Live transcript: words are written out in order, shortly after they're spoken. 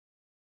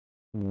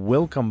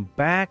Welcome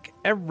back,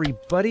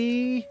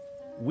 everybody.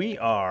 We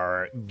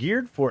are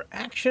geared for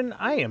action.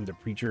 I am the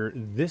Preacher.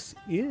 This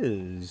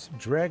is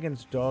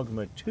Dragon's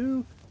Dogma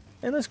 2.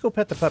 And let's go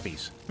pet the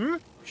puppies.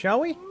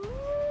 Shall we?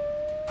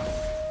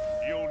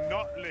 You'll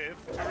not live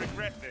to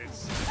regret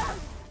this.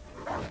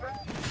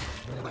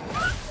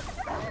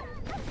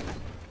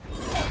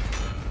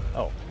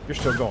 Oh, you're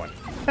still going.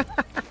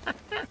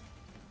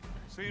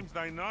 Seems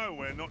they know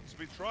we're not to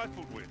be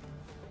trifled with.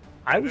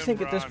 I would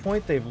think at this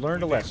point they've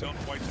learned a lesson.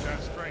 Don't waste our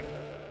strength.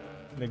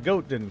 The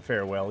goat didn't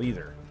fare well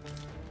either.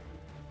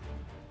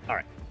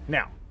 Alright,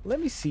 now, let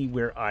me see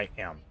where I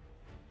am.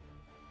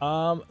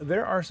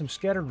 There are some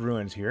scattered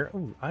ruins here.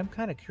 Ooh, I'm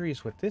kind of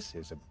curious what this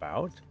is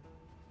about.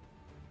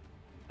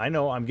 I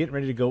know, I'm getting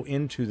ready to go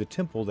into the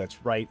temple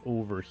that's right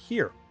over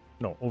here.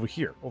 No, over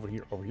here.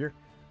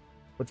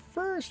 But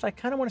first, I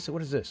kind of want to see,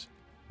 what is this?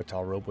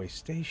 Batal Roadway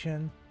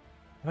Station.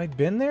 Have I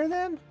been there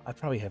then? I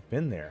probably have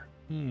been there.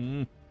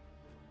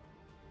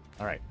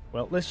 Alright,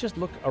 well, let's just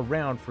look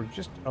around for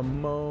just a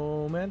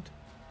moment.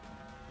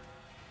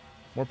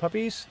 More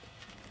puppies?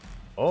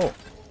 Oh.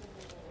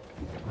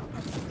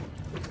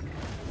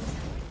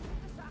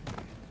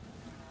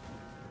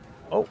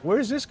 Oh,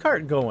 where's this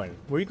cart going?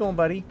 Where are you going,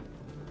 buddy?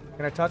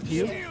 Can I talk to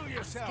you? Kill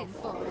yourself!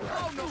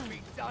 I'll not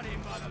be done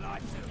in by the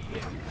likes of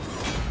you!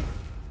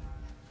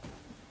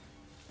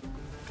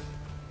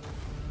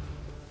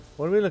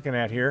 What are we looking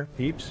at here,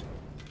 peeps?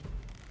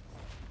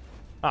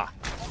 Ah.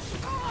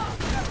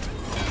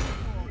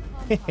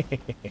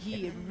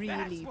 You're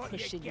really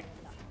pushing it.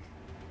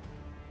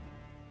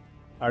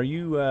 Are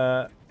you,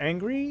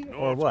 angry,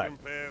 or Naught what?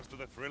 compares to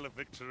the thrill of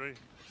victory.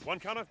 One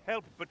cannot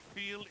help but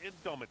feel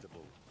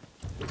indomitable.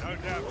 No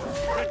doubt,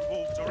 red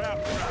wolves are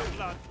out for our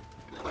blood.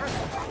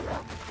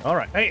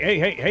 Alright,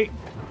 hey!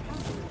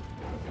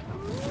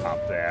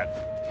 Stop that.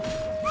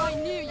 I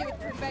knew you would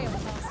prevail,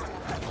 Master.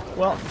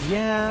 Well,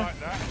 yeah. Like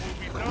that will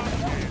be done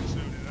here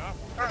soon enough.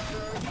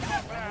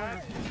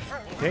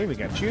 Okay, we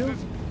got you.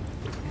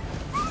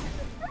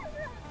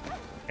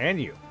 And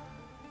you.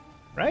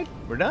 Right?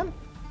 We're done?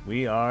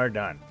 We are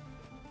done.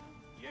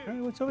 All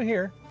right, what's over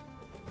here?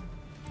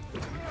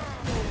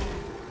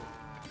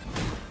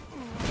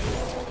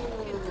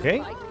 Okay.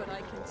 But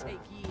I can take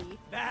ye.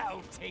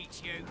 That'll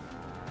teach you!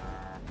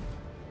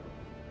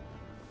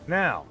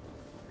 Now.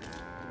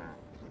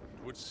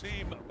 Would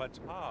seem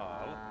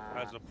Batal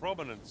has a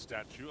prominent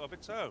statue of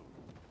its own.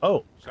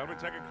 Oh. Shall we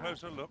take a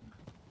closer look?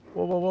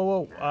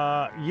 Whoa.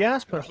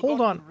 Yes, but hold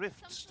on.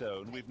 Rift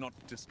stone we've not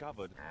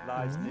discovered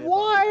lies nearby.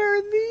 Why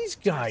are these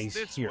guys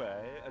This here?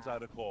 way, as I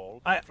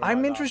recall.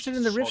 I'm interested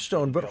in the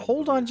Riftstone, but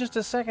hold on just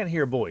a second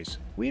here, boys.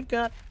 We've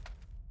got...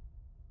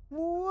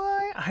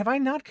 Why? Have I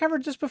not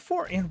covered this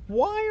before? And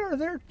why are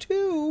there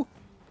two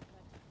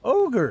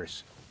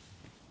ogres?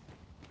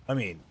 I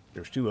mean,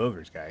 there's two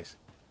ogres, guys.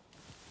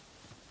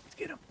 Let's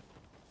get them.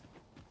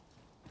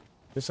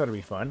 This ought to be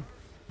fun.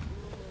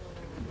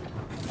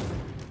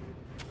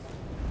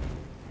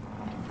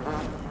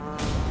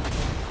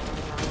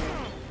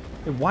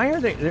 And why are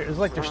they... It's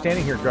like they're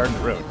standing here guarding the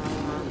road.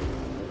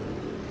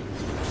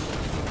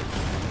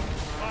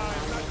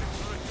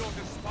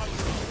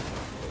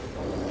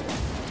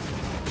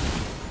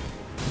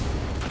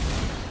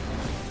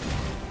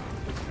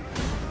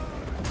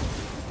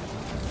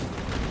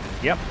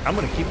 Yep, I'm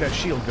going to keep that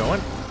shield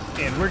going,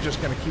 and we're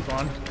just going to keep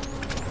on.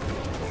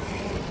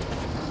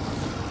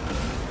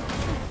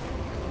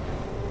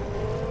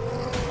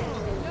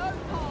 No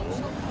harm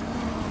shall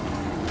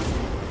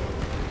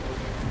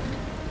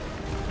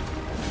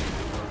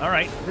All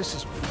right, this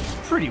is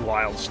pretty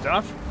wild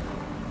stuff.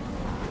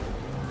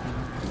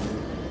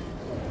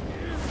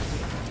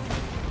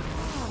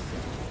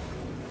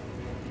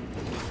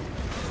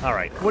 All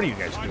right, what are you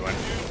guys doing?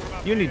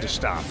 You need to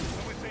stop.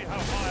 Let me see how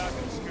high I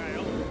can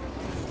scale.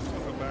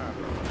 Not bad.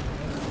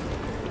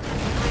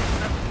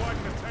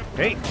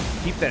 Hey,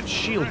 keep that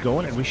shield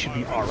going, and we should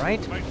be all right.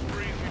 Makes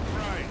for easy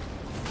prey.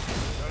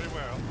 Very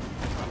well.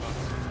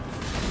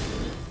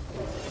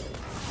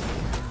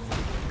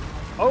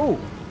 Oh!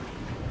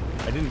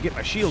 I didn't get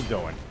my shield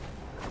going.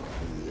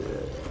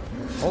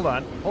 Hold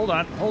on. Look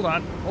out,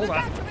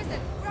 Arisen!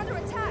 We're under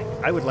attack!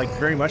 I would like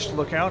very much to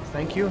look out,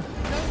 thank you. No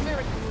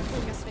miracle will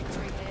bring us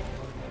victory here.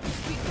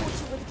 We ought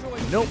to withdraw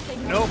and Nope, take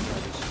nope.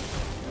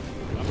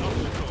 I'm not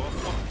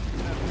sure.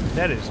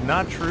 That is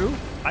not true.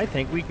 I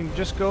think we can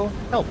just go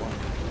help them.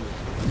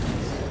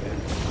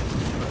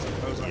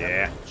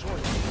 Yeah.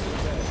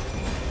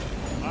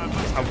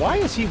 Why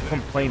is he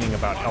complaining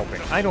about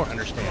helping? I don't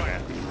understand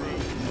that.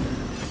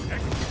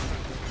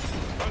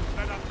 Don't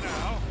let up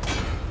now.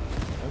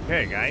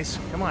 Okay, guys,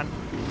 come on.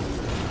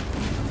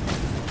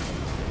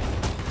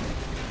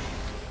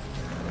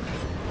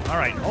 All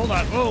right, hold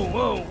on.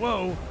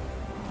 Whoa.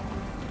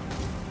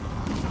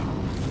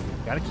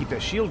 Gotta keep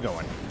that shield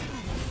going.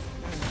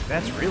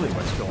 That's really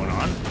what's going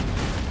on.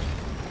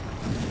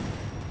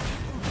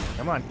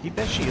 Come on, keep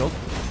that shield.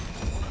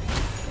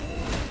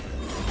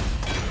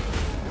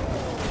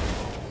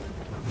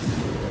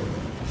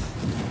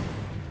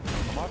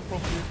 Am I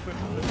properly equipped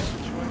for this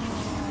situation?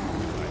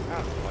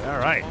 All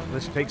right,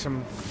 let's take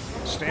some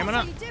stamina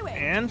What are you doing?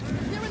 and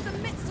You're in the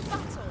midst of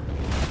battle.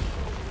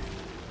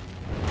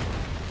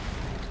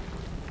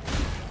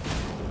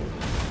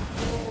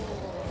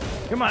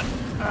 come on.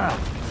 Ah.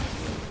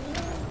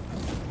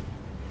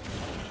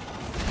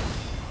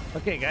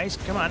 Okay, guys,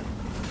 come on.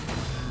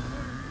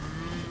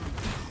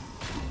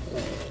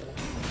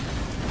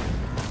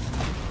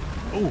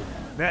 Oh,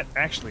 that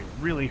actually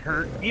really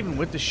hurt, even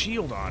with the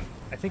shield on.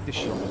 I think the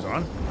shield was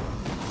on.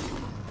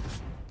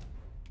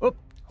 Oh,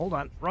 hold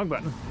on, wrong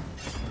button.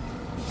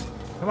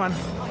 Come on.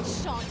 I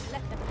shan't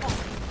let them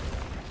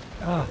off.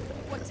 Ah,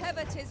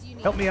 Whatever it is you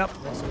need. help me up.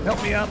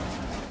 Help me up.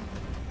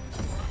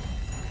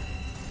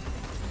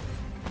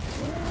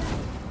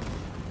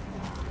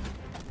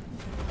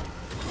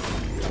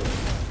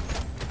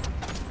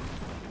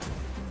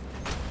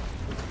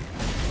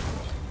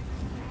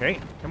 Okay,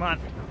 come on.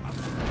 Do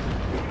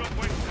not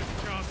waste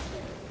this chance.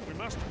 We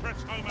must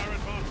press home our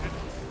advantage.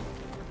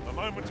 The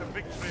moment of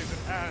victory is at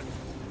hand.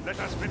 Let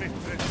us finish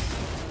this.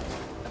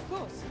 Of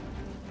course.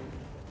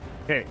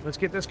 Okay, let's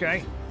get this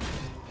guy.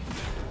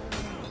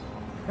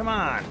 Come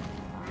on.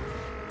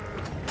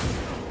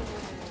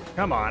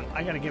 Come on,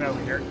 I gotta get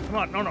over here. Come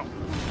on, no.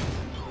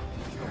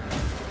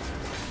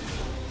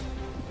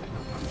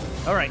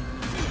 All right,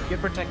 get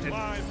protected.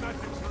 My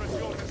magics are at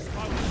your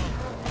disposal.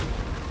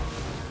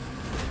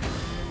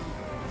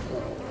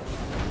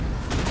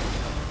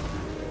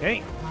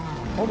 Okay,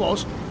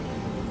 almost.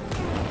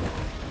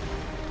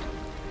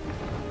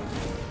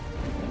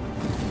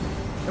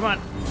 Come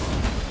on.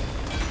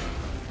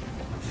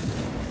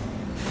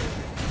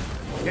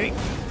 Okay.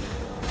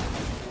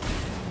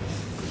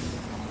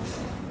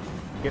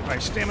 Get my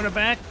stamina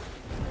back.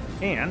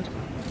 And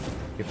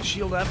get the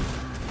shield up.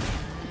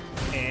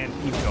 And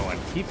keep going.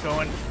 Keep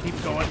going.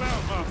 Keep going.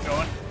 Keep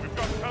going. We've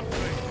got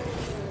company.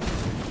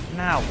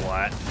 Now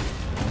what?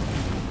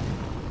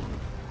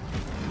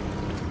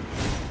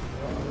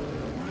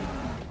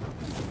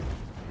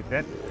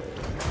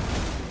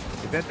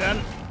 Get that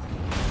done.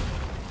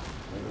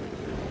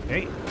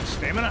 Okay,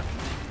 stamina.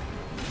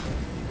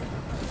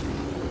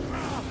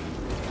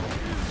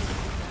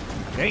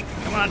 Okay,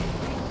 come on.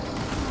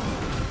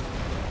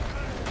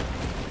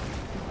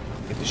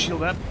 Get the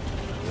shield up.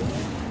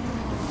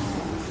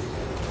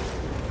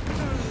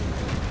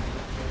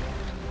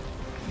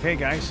 Okay,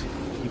 guys,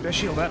 keep that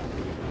shield up.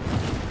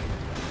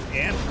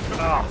 And,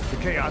 oh, the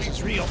chaos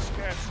is real.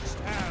 Scarce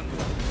stand.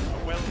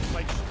 A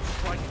well-placed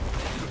strike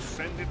to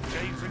send it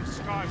gazing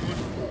skyward.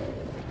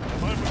 The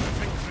moment of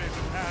victory is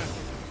at hand.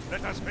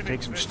 Let us finish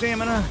Take some this.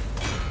 stamina.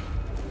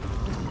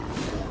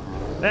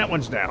 That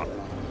one's down.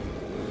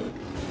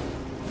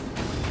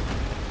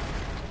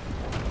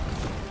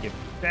 Get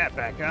that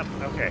back up.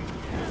 Okay.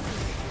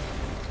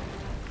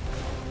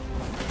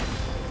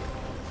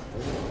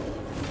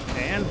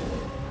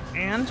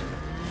 And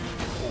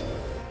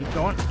keep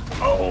going.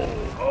 Oh.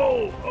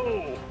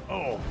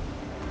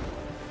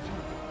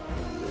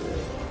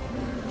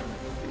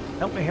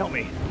 Help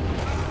me.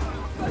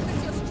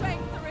 Focus your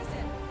strength,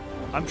 Arisen.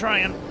 I'm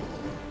trying.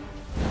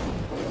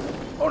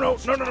 Oh no,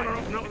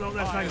 no,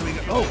 that's not gonna be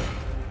good. Oh.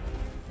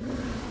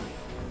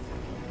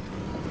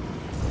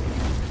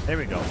 There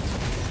we go.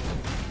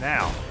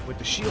 Now, with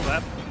the shield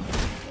up.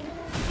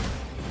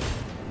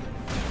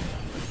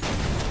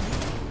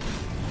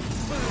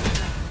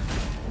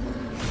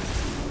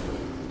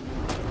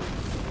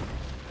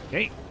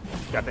 Okay,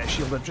 got that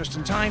shield up just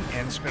in time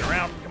and spin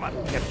around. Come on,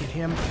 gotta get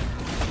him.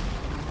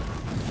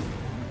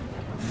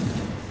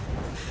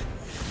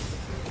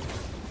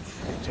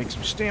 Take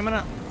some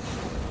stamina.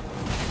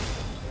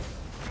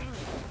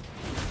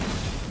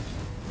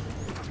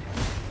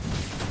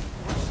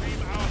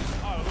 Seem our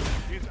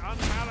foe is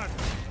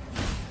unbalanced.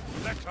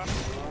 Let us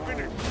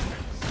finish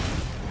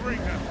this. Bring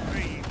us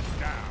these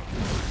down.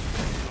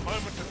 The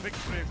moment of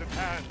victory is at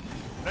hand.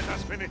 Let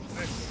us finish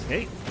this.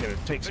 Okay, gotta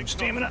take some Think not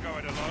stamina. to go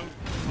it alone.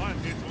 I'm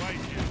here to aid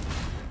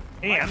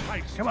you. And,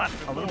 come on,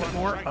 a little bit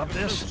more of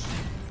this.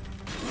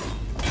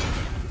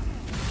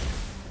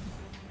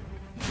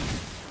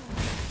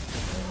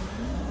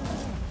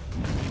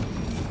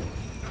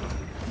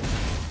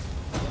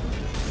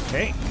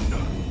 Okay.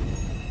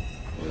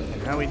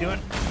 How we doing?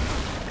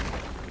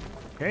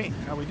 Okay,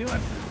 how we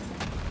doing?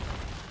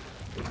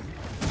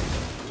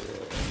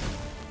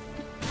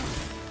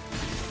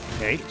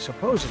 Okay,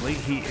 supposedly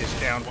he is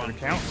down for the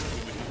count.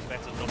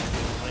 Better not to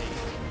play.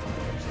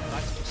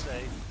 Suffice to say,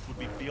 it would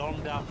be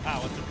beyond our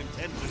power to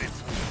contend with it.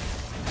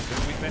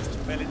 Then we best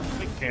fell it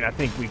quickly. And I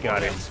think we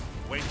got him.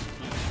 Wait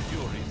till the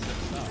fury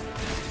sets up.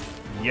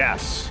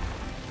 Yes.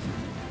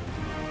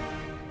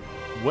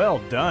 Well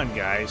done,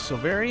 guys.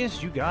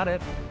 Silverius, you got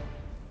it.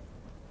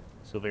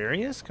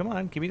 Silverius, come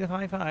on, give me the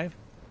high five.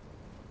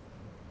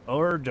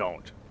 Or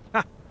don't.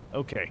 Ha!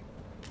 Okay.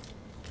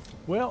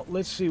 Well,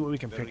 let's see what we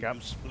can pick Very up.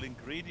 useful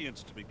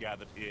ingredients to be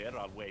gathered here,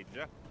 I'll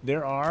wager.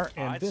 There are,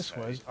 and I'd this say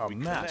was a we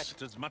mess.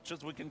 collect as much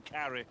as we can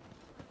carry.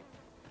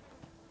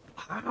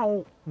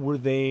 How were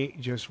they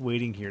just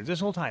waiting here this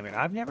whole time? And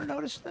I've never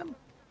noticed them?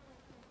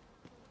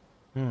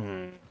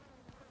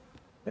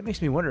 That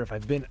makes me wonder if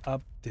I've been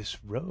up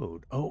this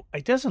road. Oh,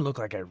 it doesn't look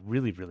like I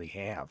really, really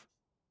have.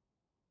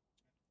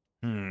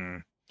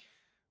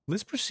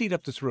 Let's proceed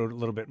up this road a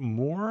little bit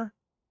more.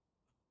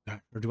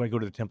 Or do I go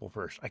to the temple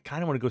first? I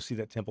kind of want to go see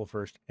that temple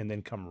first and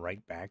then come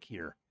right back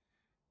here.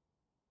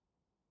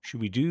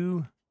 Should we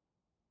do...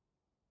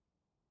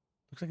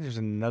 Looks like there's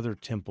another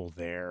temple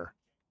there.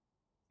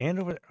 And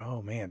over there.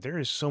 Oh, man, there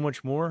is so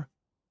much more.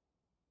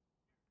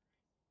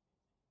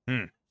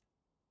 All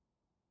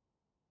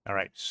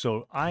right,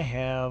 so I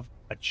have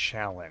a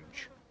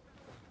challenge.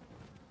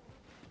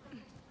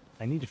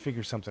 I need to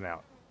figure something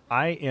out.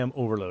 I am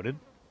overloaded.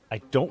 I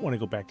don't want to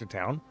go back to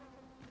town.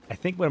 I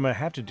think what I'm going to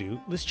have to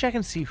do, let's check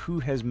and see who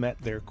has met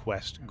their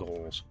quest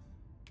goals.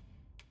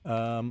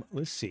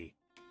 Let's see.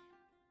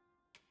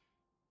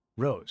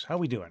 Rose, how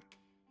we doing?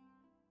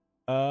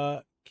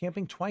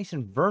 Camping twice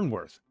in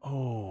Vernworth.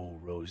 Oh,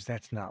 Rose,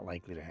 that's not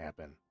likely to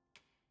happen.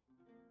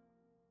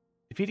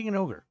 Defeating an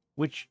ogre,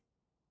 which...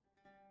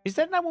 Is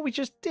that not what we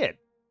just did?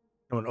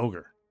 No, an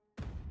ogre.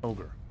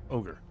 Ogre.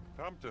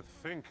 Come to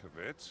think of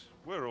it,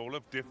 we're all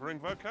of differing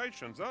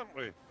vocations, aren't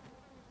we?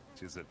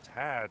 It is a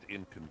tad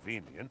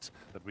inconvenient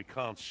that we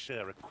can't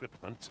share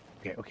equipment.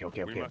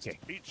 Okay. We must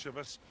each of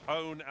us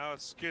hone our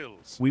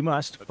skills. We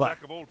must, A but...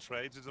 jack of all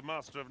trades is a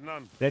master of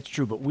none. That's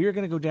true, but we're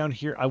going to go down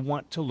here. I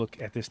want to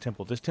look at this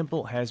temple. This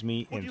temple has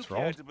me Would you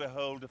care enthralled. to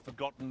behold a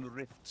forgotten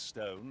rift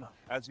stone,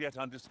 as yet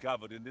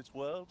undiscovered in this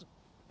world?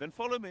 Then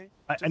follow me.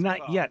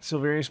 Not yet,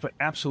 Silverius, but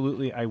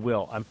absolutely I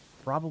will. I'm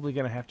probably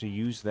going to have to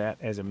use that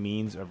as a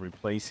means of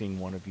replacing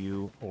one of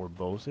you or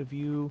both of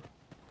you.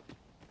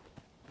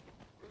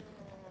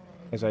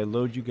 As I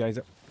load you guys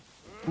up.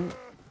 Ooh.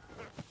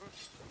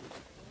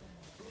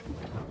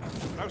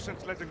 No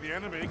sense letting the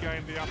enemy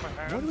gain the upper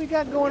hand. What do we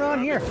got going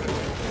on here?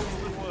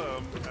 The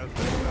worm, as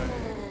they say.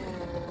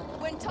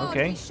 When tired,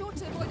 Okay. be sure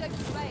to avoid open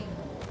flame.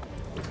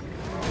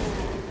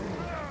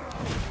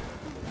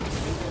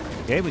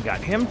 Okay, we got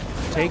him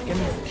taken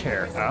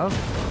care of.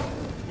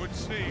 Would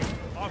seem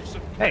I've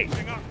some Hey.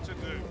 catching up to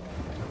do.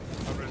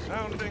 A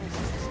resounding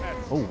success.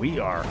 Oh, we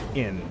are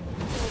in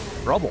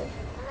trouble.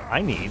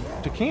 I need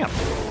to camp.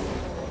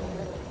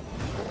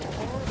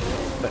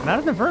 But not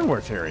in the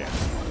Vernworth area.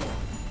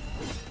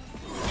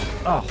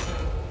 Oh,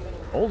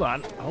 hold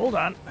on.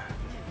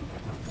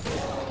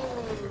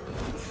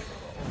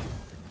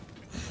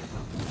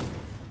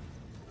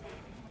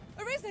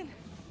 Arisen!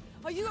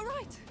 Are you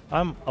alright?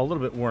 I'm a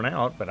little bit worn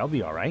out, but I'll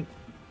be all right.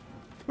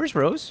 Where's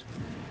Rose?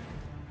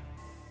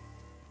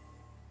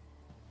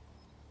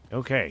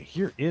 Okay,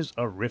 here is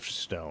a rift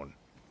stone.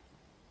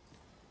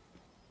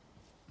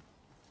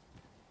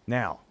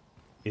 Now,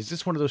 is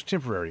this one of those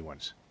temporary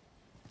ones?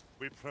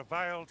 We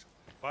prevailed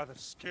by the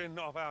skin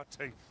of our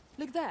teeth.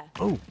 Look there.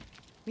 Oh,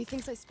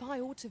 Methinks I spy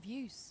aught of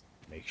use.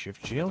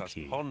 makeshift jail Let us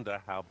key. ponder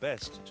how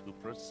best to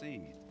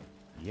proceed.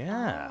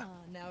 Yeah,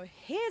 Now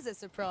here's a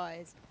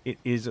surprise. it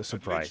is a At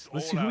surprise. least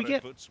Let's see all who we our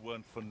get. efforts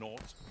weren't for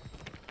naught.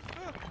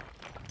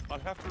 I'll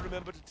have to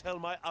remember to tell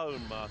my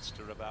own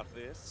master about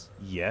this.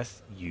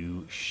 Yes,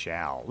 you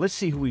shall. Let's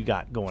see who we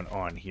got going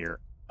on here.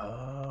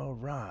 All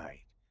right.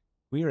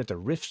 We are at the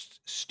Rift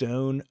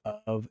Stone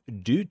of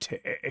Duty.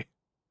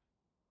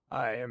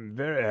 I am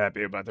very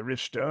happy about the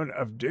Rift Stone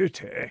of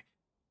Duty.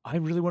 I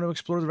really want to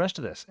explore the rest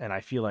of this, and I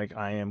feel like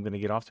I am going to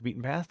get off the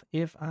beaten path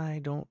if I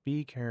don't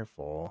be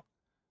careful.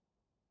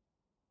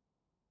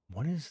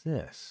 What is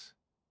this?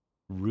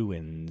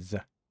 Ruins.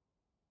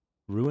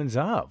 Ruins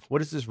of.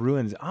 What is this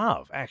ruins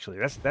of? Actually,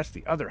 that's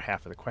the other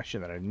half of the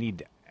question that I need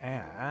to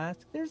ask.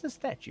 There's a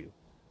statue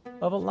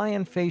of a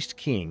lion-faced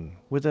king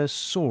with a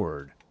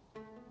sword.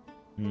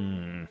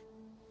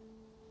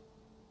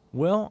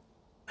 Well,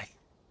 I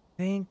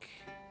think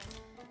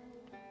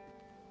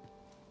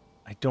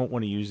I don't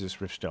want to use this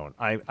rift stone.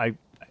 I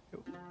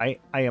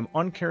am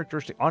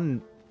uncharacteristic,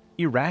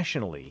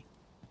 irrationally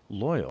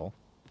loyal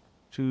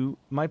to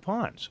my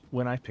pawns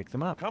when I pick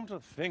them up. Come to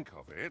think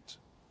of it,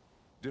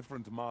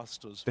 different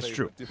masters That's favor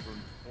true. different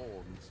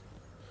pawns.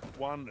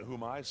 One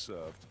whom I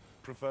served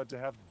preferred to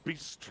have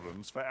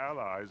beastrons for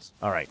allies.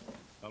 All right.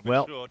 I'll be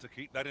Well, sure to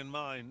keep that in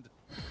mind.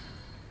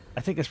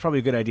 I think that's probably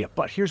a good idea.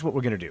 But here's what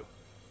we're going to do.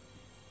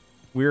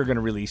 We're going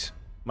to release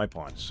my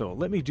pawns. So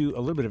let me do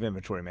a little bit of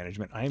inventory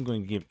management. I am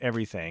going to give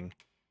everything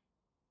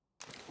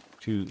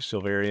to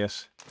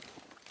Silverius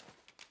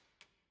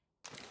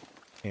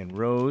and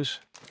Rose.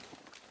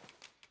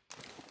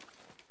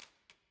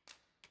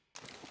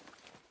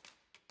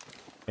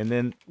 And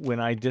then when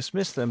I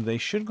dismiss them, they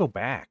should go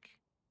back,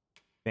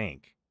 I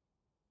think,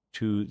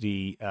 to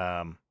the...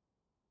 oh,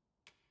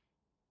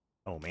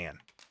 man.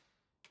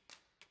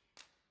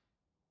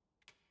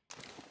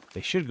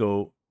 They should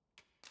go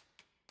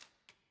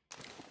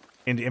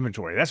into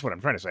inventory. That's what I'm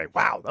trying to say.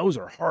 Wow, those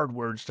are hard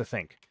words to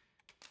think.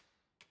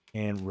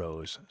 And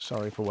Rose,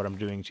 sorry for what I'm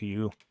doing to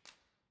you.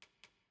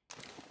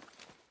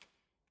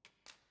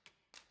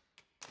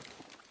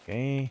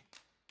 Okay.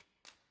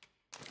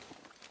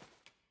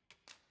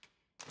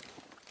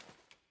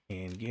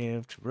 And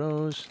give to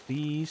Rose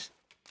these.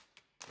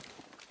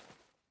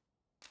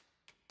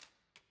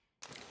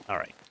 All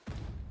right.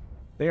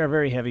 They are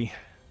very heavy.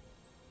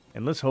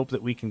 And let's hope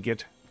that we can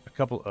get a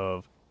couple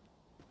of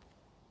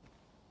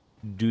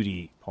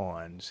duty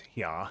pawns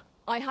here.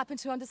 I happen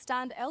to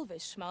understand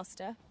Elvish,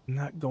 Master.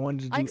 Not going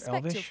to do I expect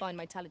Elvish. you'll find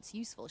my talents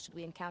useful should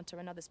we encounter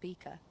another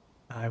speaker.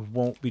 I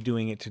won't be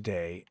doing it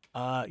today.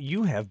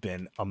 You have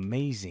been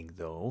amazing,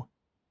 though.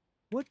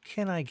 What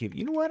can I give you?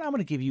 You know what? I'm going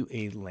to give you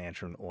a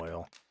lantern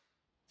oil.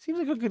 Seems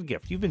like a good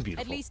gift. You've been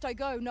beautiful. At least I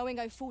go knowing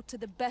I fought to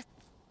the best.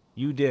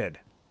 You did.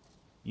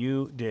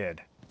 You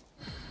did.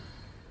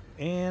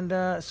 And,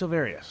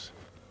 Silverius,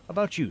 how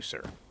about you,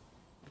 sir?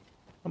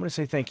 I'm going to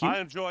say thank you. I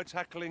enjoy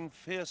tackling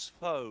fierce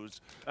foes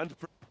and...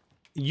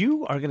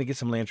 You are going to get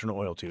some lantern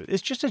oil, too.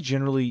 It's just a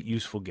generally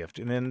useful gift.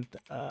 And then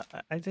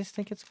I just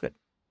think it's good.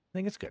 I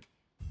think it's good.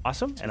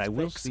 Awesome. And I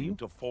will see you.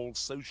 To fall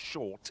so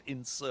short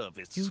in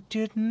service. You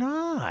did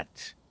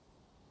not.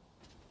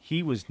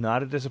 He was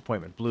not a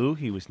disappointment. Blue,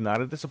 he was not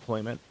a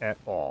disappointment at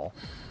all.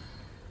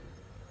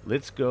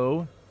 Let's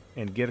go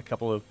and get a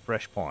couple of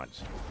fresh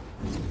pawns.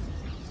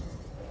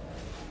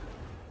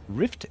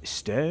 Rift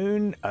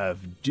Stone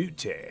of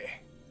Duty.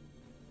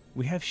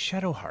 We have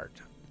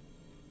Shadowheart.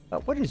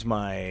 What is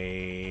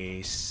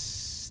my...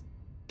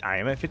 I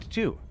am at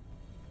 52.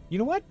 You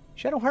know what,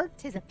 Shadowheart?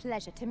 'Tis a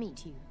pleasure to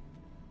meet you.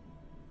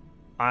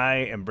 I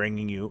am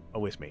bringing you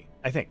with me,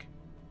 I think.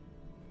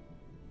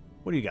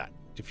 What do you got?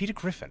 Defeat a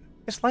griffin.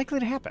 It's likely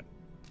to happen.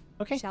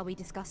 Okay. Shall we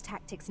discuss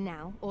tactics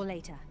now or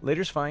later?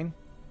 Later's fine.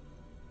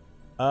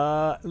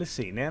 Let's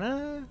see.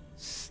 Nana?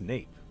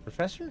 Snape.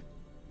 Professor?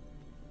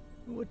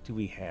 What do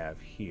we have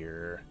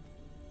here?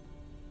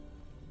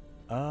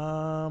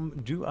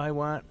 Do I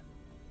want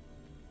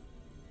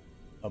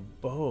a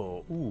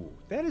bow? Ooh,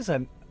 that is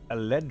an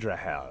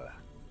Eledrahal.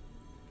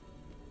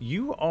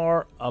 You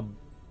are a...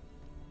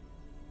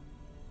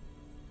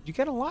 You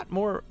get a lot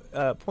more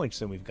points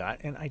than we've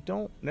got, and I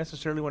don't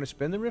necessarily want to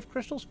spend the Rift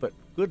Crystals, but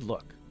good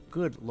look.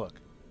 Good look.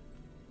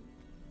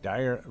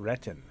 Dire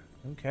Retin.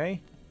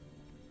 Okay.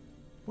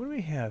 What do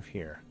we have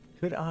here?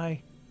 Could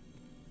I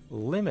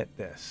limit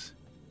this?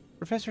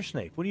 Professor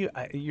Snape, what do you...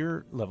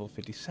 you're level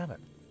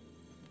 57.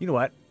 You know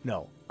what?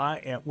 No. I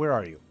am... Where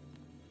are you?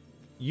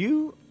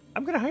 You...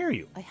 I'm going to hire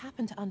you. I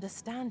happen to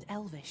understand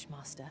Elvish,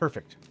 Master.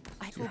 Perfect.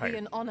 It will be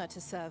an honor to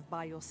serve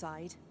by your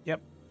side. Yep.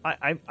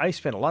 I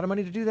spent a lot of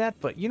money to do that,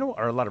 but you know,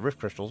 or a lot of Rift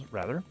Crystals,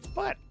 rather.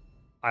 But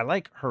I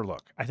like her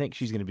look. I think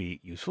she's going to be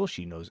useful.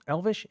 She knows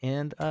Elvish,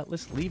 and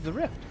let's leave the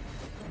Rift.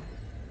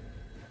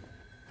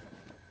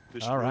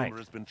 This All right. rumor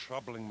has been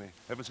troubling me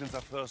ever since I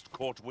first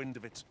caught wind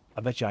of it.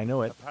 I bet you I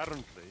know it.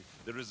 Apparently,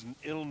 there is an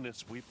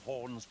illness we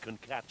pawns can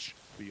catch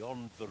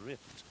beyond the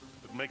rift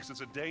that makes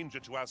us a danger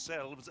to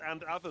ourselves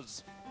and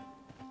others.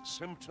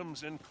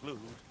 Symptoms include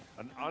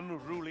an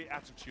unruly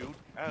attitude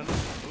and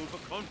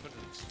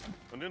overconfidence.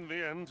 And in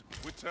the end,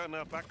 we turn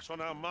our backs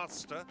on our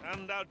master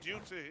and our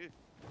duty.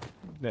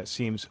 That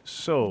seems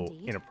so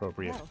Indeed.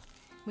 inappropriate. Well,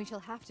 we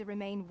shall have to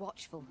remain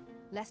watchful,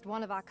 lest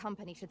one of our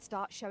company should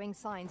start showing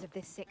signs of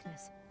this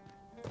sickness.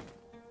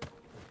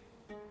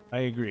 I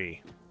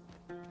agree.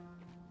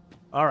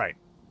 All right.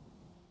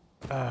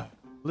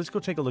 Let's go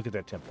take a look at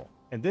that temple.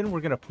 And then we're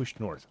going to push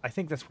north. I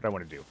think that's what I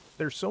want to do.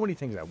 There's so many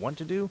things I want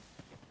to do.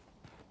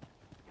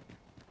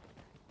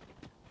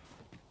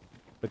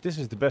 But this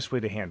is the best way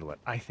to handle it,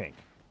 I think.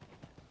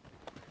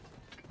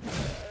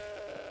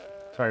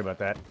 Sorry about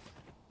that.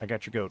 I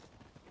got your goat.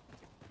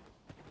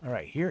 All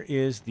right, here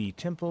is the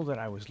temple that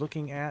I was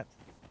looking at.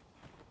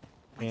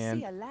 I And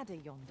see a ladder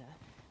yonder,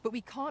 but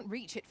we can't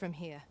reach it from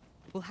here.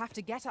 We'll have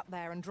to get up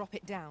there and drop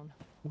it down.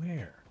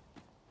 where?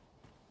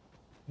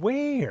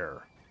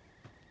 Where?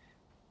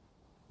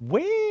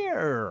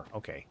 Where?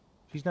 Okay,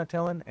 she's not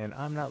telling, and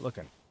I'm not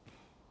looking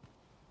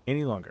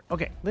any longer.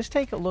 Okay, let's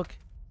take a look.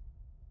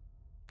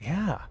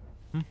 Yeah.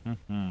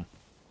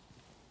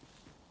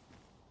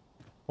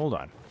 Hold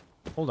on.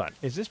 Hold on.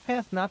 Is this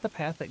path not the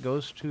path that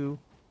goes to...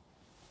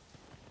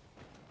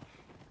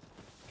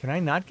 Can I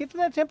not get to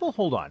that temple?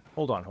 Hold on.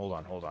 Hold on. Hold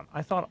on. Hold on.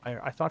 I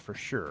thought for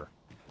sure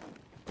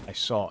I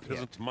saw It it.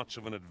 isn't much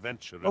of an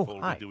adventure if Oh,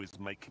 all hi. we do is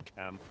make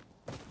camp.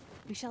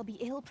 We shall be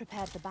ill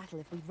prepared for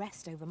battle if we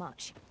rest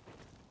overmuch.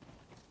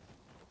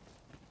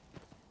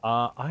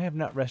 I have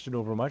not rested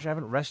over much. I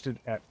haven't rested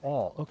at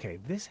all. Okay,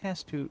 this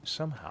has to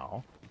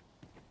somehow...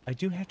 I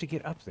do have to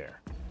get up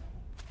there.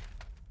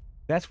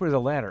 That's where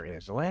the ladder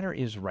is. The ladder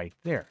is right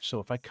there. So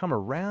if I come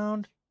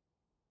around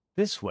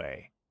this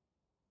way,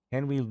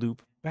 can we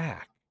loop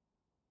back?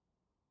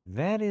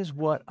 That is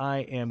what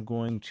I am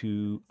going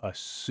to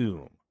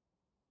assume.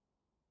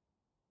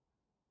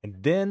 And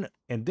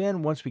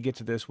then once we get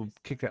to this, we'll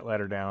kick that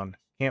ladder down,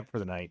 camp for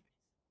the night,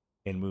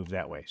 and move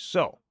that way.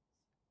 So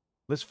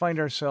let's find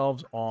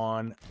ourselves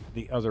on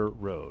the other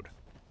road,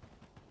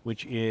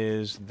 which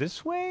is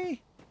this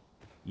way?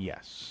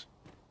 Yes.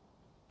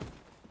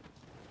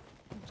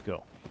 Let's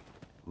go.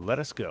 Let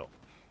us go.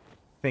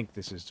 Think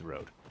this is the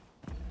road.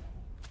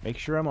 Make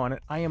sure I'm on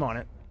it. I am on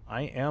it.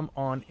 I am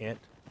on it.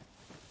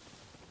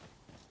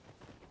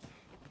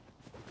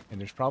 And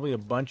there's probably a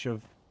bunch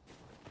of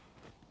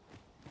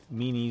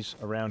meanies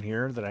around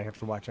here that I have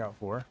to watch out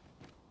for.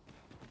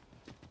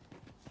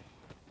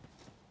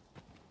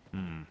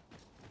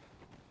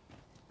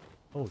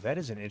 Oh, that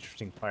is an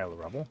interesting pile of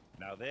rubble.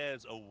 Now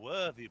there's a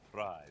worthy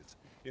prize,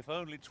 if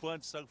only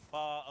 'tweren't so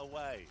far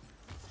away.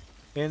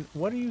 And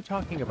what are you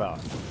talking about,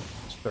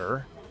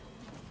 sir?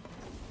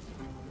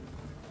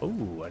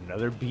 Oh,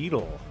 another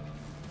beetle.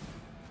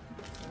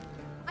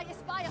 I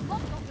espy a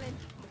hobgoblin.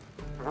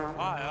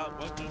 Fire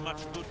won't do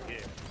much good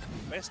here.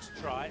 Best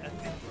try a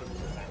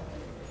different track.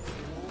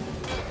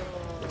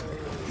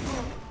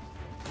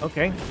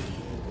 Okay.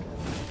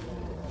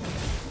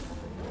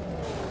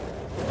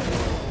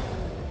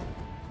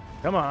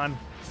 Come on.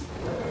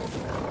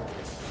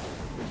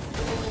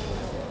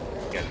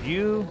 Got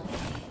you.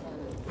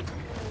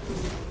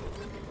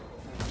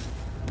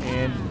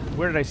 And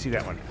where did I see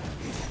that one?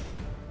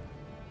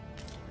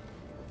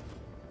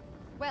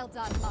 Well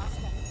done,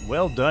 Master.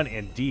 Well done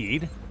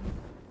indeed.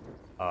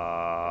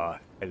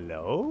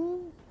 Hello?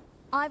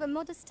 I have a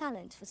modest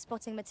talent for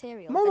spotting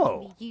materials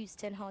Momo. that can be used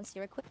to enhance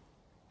your equipment.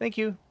 Thank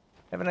you.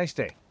 Have a nice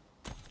day.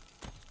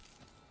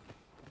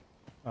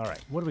 All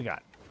right, what do we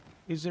got?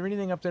 Is there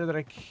anything up there that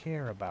I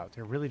care about?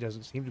 There really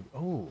doesn't seem to be.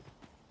 Oh.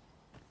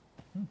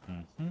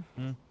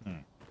 All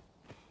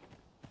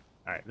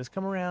right, let's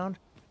come around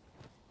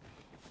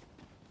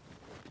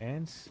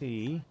and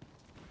see.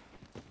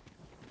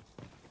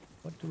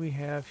 What do we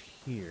have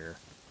here?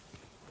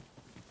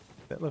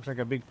 That looks like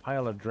a big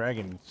pile of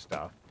dragon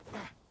stuff.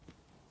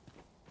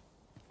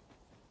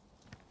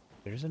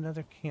 There's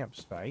another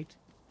campsite.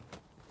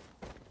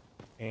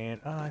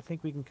 And I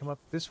think we can come up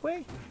this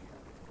way?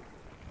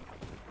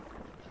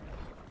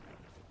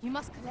 You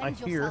must cleanse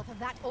hear- yourself of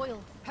that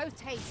oil. Post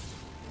haste.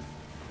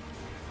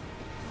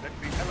 Let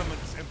the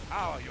elements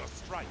empower your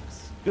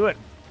strikes. Do it.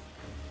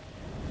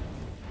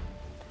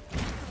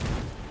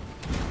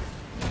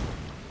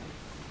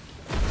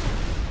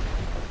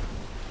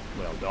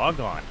 Well,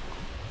 doggone.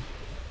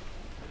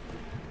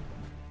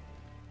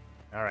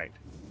 All right.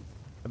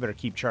 I better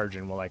keep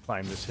charging while I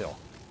climb this hill.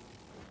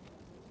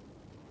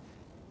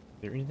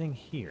 Is there anything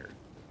here?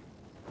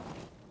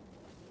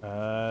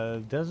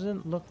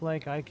 Doesn't look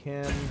like I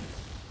can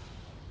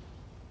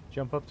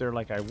jump up there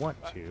like I want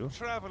to.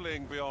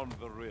 Traveling beyond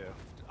the rift,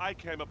 I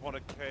came upon a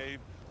cave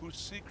whose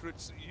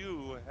secrets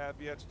you have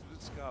yet to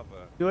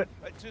discover. Do it.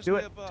 'Tis Do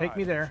it. nearby. Take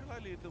me there. Shall I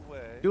lead the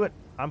way? Do it.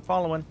 I'm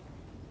following.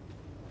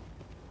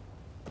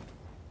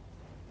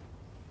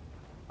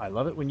 I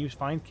love it when you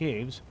find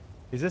caves.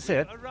 Is this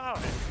it? Arrive,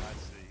 I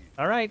see.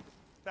 All right.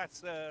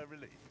 That's a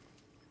relief.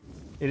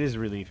 It is a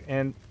relief.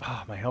 And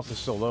my health is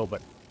so low,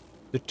 but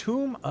the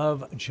Tomb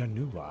of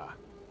Janua.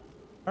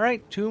 All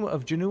right, Tomb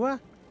of Janua.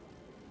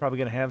 Probably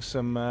going to have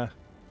some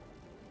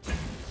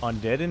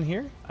undead in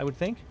here, I would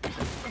think.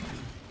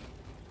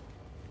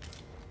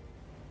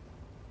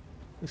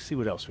 Let's see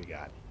what else we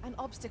got. An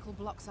obstacle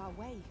blocks our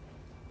way.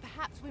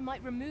 Perhaps we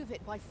might remove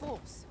it by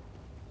force.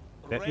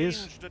 That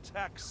is Ranged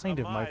attacks kind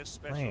are of my plan.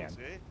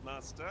 specialty,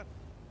 Master.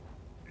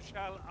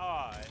 Shall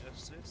I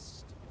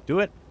assist? Do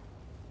it.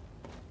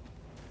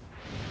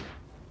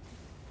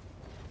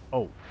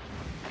 Oh.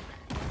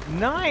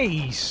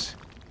 Nice!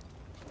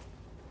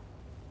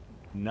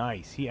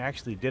 Nice. He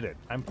actually did it.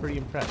 I'm pretty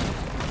impressed.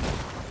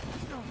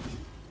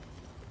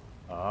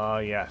 Oh,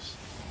 yes.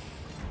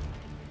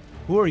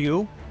 Who are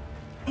you?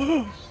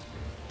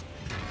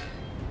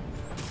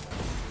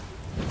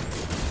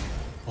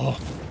 Oh.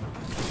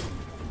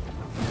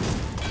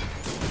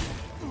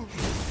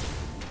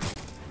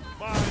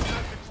 My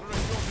magics are at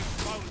your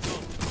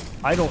disposal.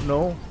 I don't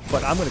know,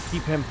 but I'm going to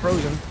keep him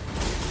frozen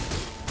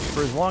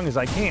for as long as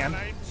I can. Aim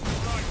right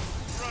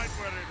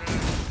where it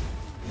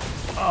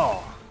is.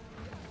 Oh.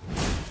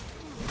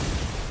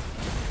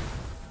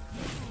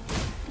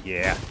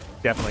 Yeah,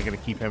 definitely going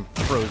to keep him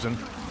frozen.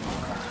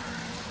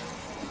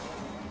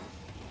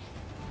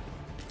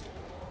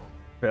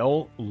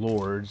 Fell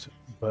Lord's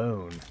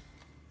Bone.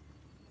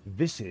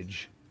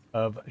 Visage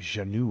of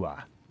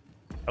Janua.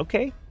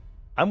 Okay,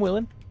 I'm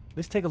willing.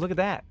 Let's take a look at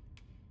that.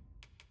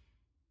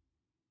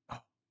 Oh,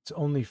 it's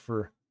only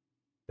for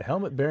the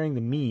helmet bearing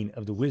the mien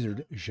of the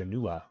wizard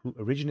Janua, who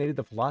originated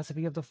the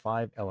philosophy of the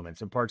 5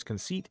 elements, imparts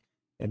conceit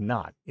and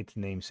not its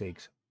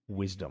namesake's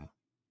wisdom.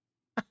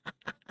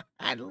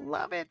 I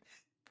love it.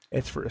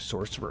 It's for a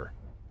sorcerer.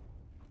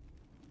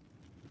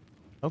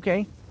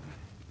 Okay.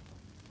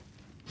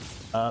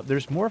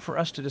 There's more for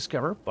us to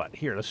discover, but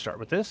here, let's start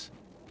with this.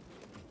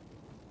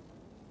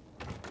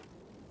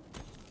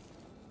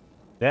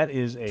 That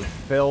is a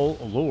Fell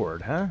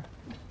Lord, huh?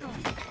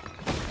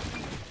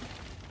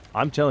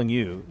 I'm telling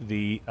you,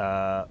 the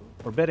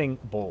forbidding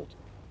bolt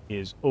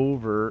is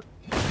overpowered.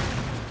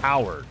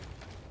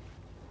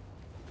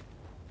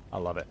 I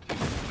love it.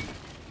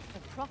 A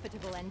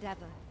profitable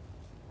endeavor.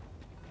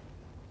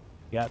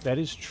 Yeah, that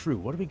is true.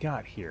 What do we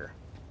got here?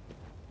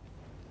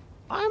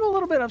 I'm a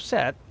little bit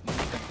upset.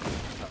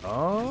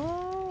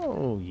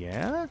 Oh,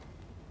 yeah?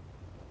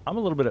 I'm a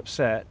little bit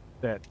upset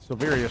that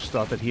Silverius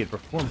thought that he had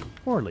performed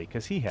poorly,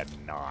 because he had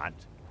not.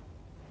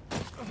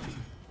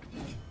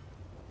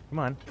 Come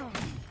on.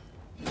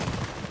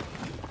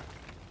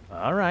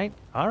 All right,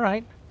 all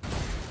right.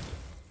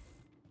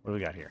 What do we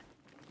got here?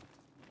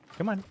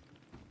 Come on.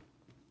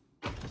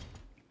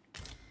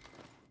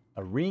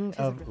 A ring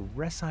of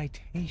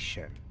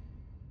recitation.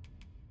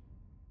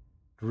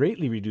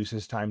 Greatly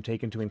reduces time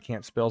taken to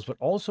incant spells, but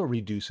also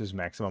reduces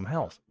maximum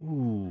health.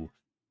 Ooh.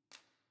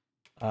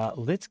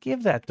 Let's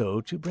give that,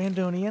 though, to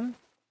Brandonian.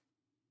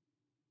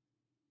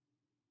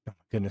 Oh, my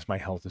goodness, my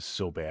health is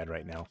so bad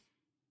right now.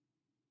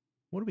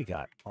 What do we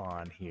got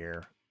on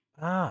here?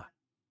 Ah.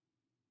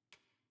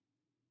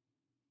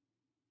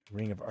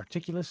 Ring of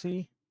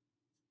Articulacy.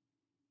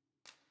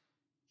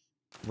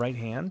 Right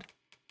hand.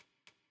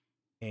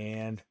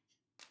 And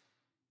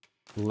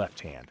left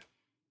hand.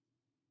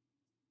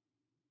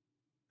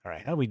 All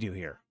right, how do we do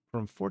here?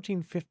 From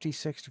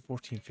 1456 to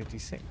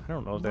 1456. I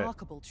don't know that.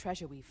 Remarkable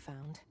treasure we've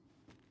found.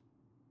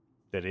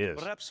 That is.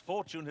 Perhaps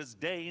fortune has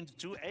deigned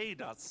to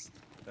aid us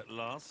at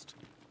last.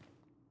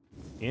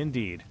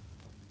 Indeed.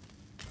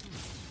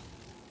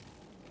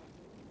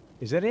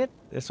 Is that it?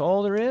 That's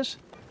all there is?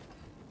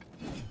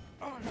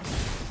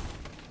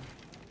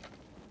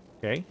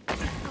 Okay.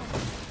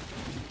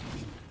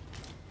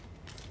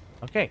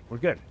 Okay, we're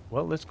good.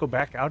 Well, let's go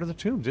back out of the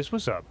tomb. This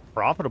was a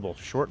profitable,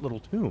 short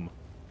little tomb.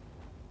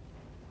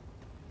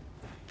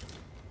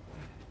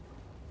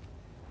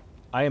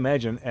 I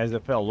imagine, as a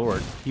fell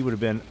lord, he would have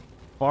been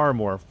far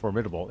more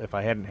formidable if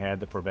I hadn't had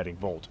the forbidding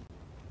bolt.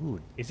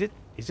 Ooh, is it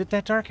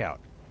that dark out?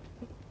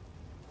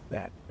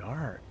 That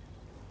dark.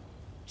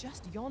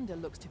 Just yonder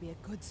looks to be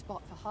a good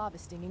spot for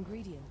harvesting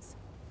ingredients.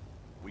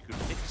 We could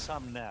pick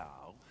some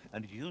now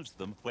and use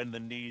them when the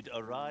need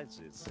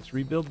arises. Let's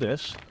rebuild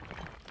this.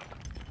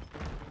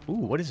 Ooh,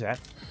 what is that?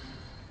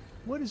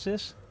 What is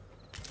this?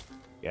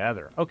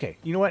 Gather. Okay,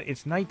 you know what?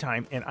 It's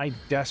nighttime, and I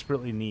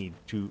desperately need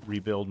to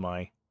rebuild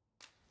my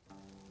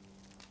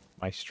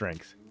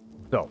strength.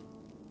 So,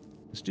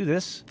 let's do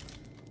this.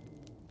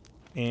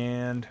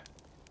 And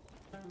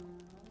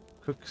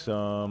cook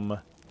some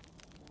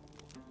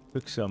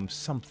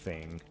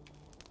something.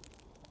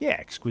 Yeah,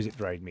 exquisite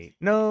dried meat.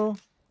 No,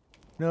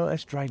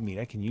 that's dried meat.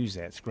 I can use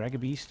that.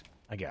 Scragabeast,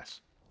 I guess.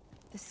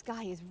 The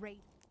sky is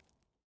radiant.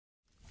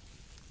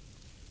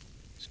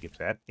 Skip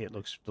that. It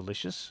looks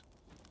delicious.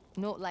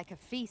 Not like a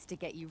feast to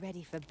get you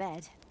ready for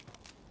bed.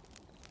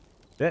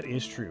 That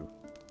is true.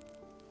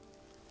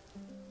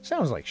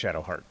 Sounds like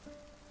Shadowheart.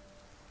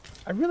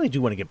 I really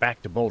do want to get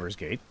back to Baldur's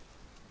Gate.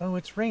 Oh,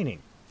 it's raining.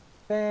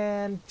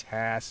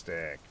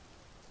 Fantastic.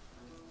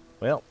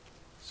 Well,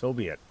 so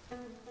be it.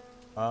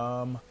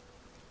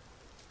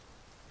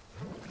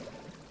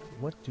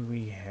 What do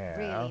we have?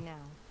 Really now.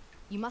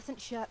 You mustn't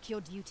shirk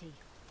your duty.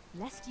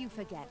 Lest you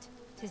forget,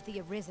 'tis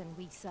the Arisen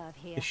we serve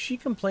here. Is she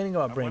complaining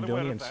about I'm well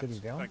aware Brandonian of that. sitting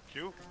down? Thank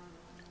you.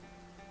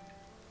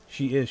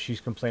 She is.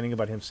 She's complaining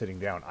about him sitting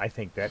down. I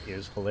think that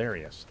is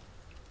hilarious.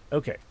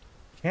 Okay.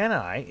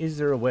 Is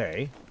there a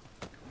way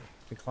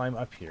to climb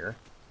up here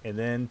and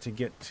then to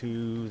get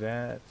to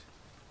that?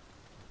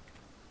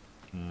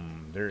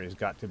 There has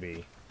got to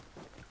be.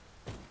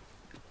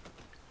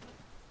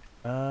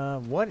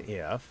 What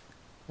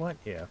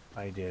if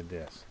I did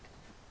this?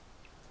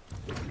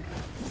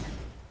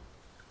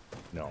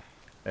 No,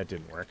 that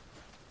didn't work.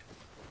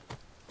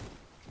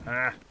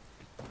 Ah.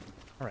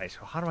 All right,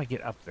 so how do I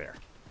get up there?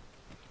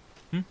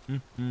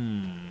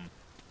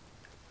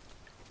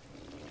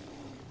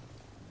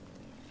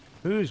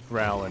 Who's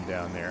growling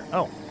down there?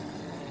 Oh.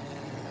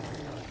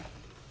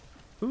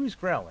 Who's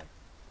growling?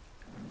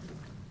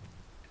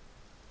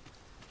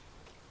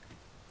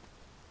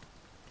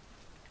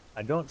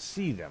 I don't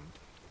see them,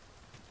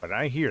 but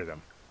I hear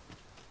them.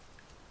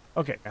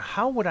 Okay, now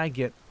how would I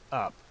get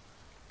up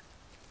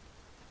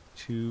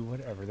to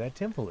whatever that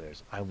temple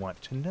is? I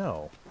want to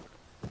know.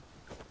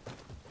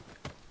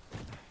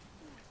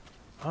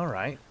 All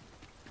right.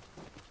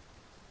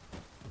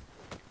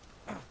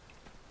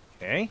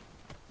 Okay.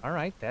 All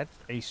right, that's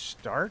a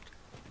start.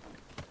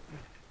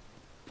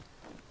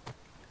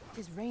 It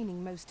is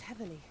raining most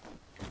heavily.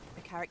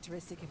 A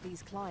characteristic of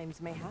these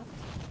climbs, mayhap.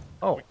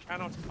 Oh, We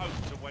cannot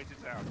hope to wait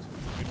it out.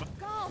 We must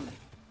Come!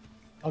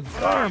 a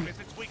garm is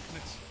its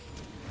weakness.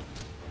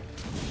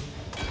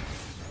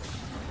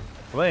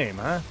 flame,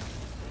 huh?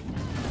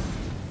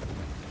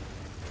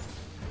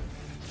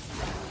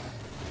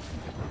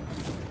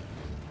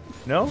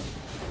 No?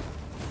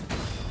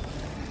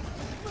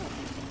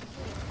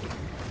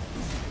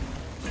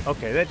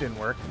 Okay, that didn't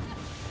work.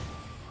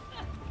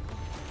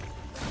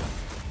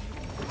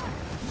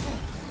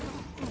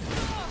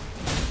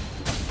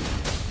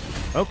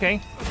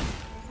 Okay.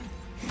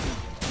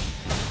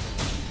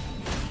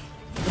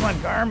 Come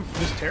on, Garm.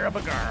 Just tear up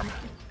a Garm.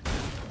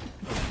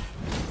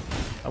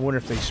 I wonder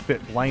if they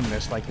spit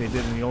blindness like they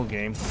did in the old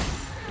game.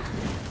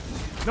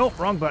 Nope,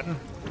 wrong button.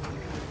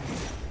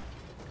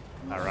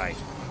 All right.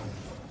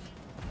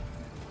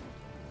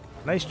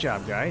 Nice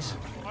job, guys.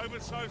 Over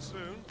so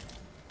soon?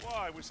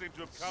 Why, we seem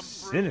to have come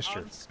through Sinister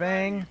unscathed.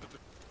 Fang.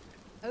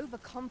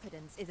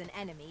 Overconfidence is an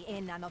enemy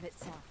in and of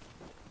itself.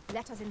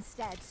 Let us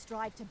instead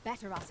strive to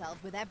better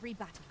ourselves with every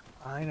battle.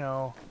 I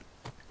know.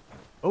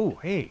 Oh,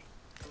 hey.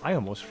 I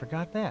almost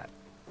forgot that.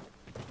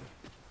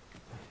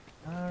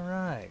 All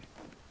right.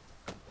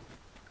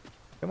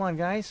 Come on,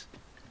 guys.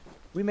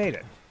 We made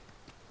it.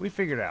 We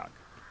figured out.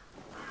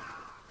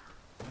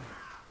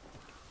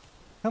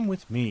 Come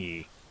with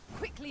me.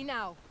 Quickly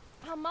now.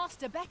 Our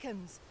master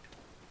beckons.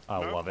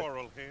 I no love it.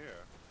 quarrel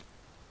here.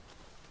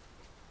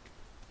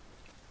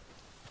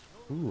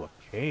 Ooh, a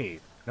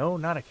cave. No,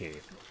 not a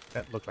cave.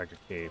 That looked like a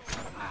cave.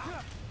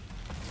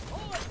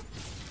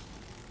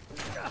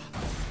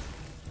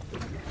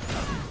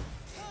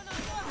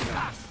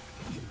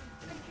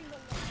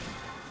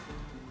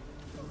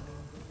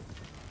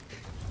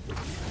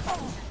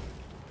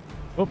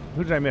 Oh,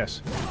 who did I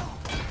miss?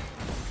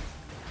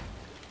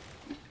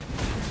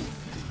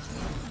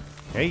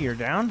 Hey, you're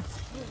down.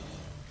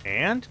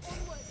 And?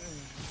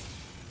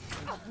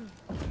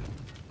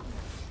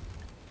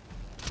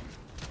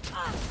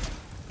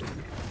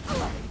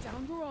 Lay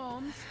down your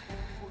arms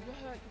before you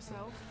hurt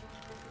yourself.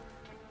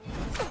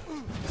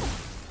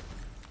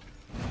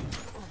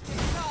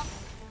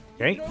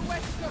 Okay. Know where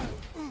to go.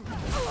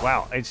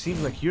 Wow, it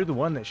seems like you're the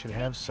one that should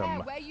have some... Care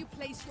where you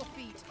place your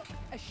feet.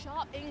 A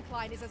sharp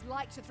incline is as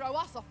like to throw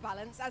us off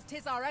balance as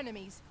 'tis our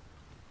enemies.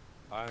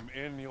 I'm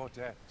in your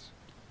debt.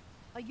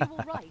 Are you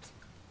all right?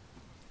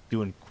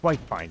 Doing quite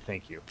fine,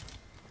 thank you.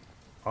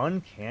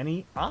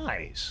 Uncanny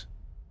eyes.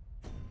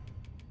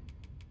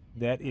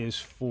 That is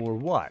for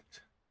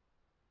what?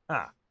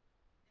 Ah.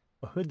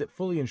 A hood that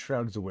fully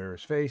enshrouds the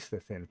wearer's face. The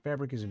thin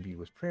fabric is imbued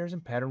with prayers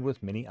and patterned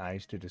with many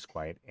eyes to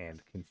disquiet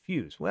and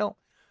confuse. Well,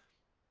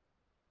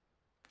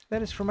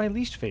 that is for my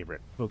least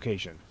favorite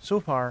vocation so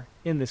far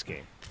in this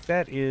game.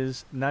 That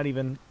is not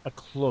even a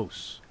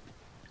close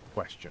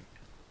question.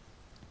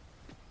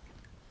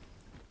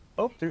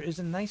 Oh, there is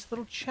a nice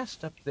little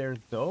chest up there,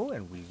 though,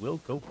 and we will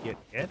go get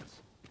it.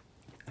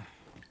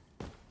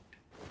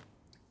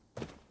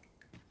 Is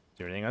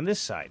there anything on this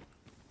side?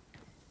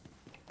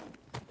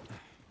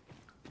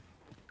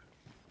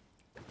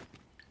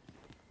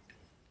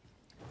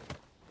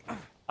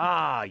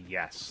 Ah,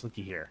 yes.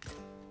 Looky here.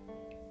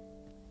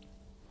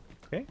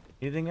 Okay.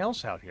 Anything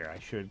else out here? I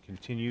should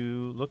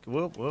continue. Look.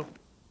 Whoop, whoop.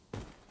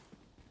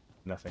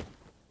 Nothing.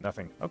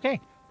 Nothing. Okay.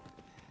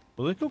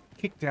 Well, let's go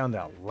kick down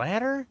that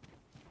ladder.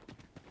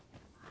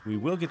 We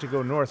will get to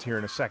go north here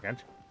in a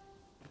second.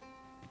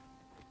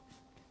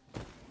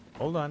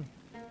 Hold on.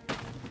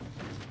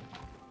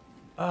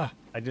 Ah,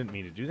 I didn't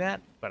mean to do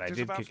that, but I did kick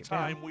it down. It's about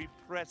time we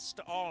pressed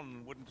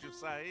on, wouldn't you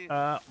say?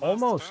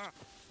 Almost. Master?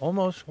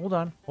 Almost. Hold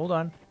on. Hold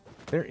on.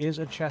 There is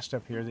a chest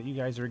up here that you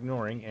guys are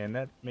ignoring, and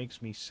that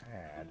makes me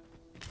sad.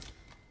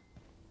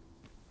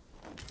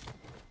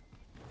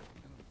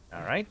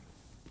 All right.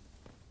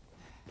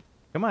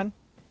 Come on.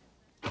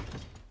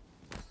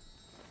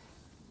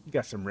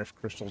 Got some rift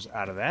crystals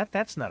out of that.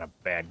 That's not a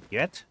bad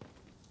get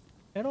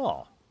at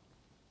all.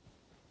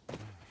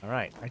 All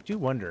right. I do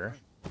wonder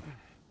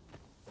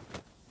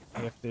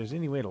if there's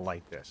any way to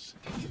light this.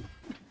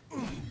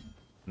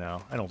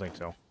 No, I don't think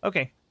so.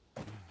 Okay.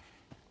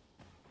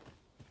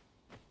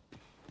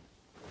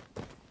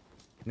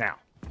 Now,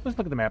 let's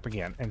look at the map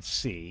again and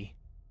see.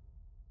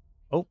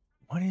 Oh,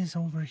 what is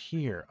over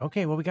here?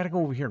 Okay, well, we got to go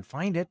over here and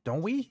find it,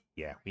 don't we?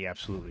 Yeah, we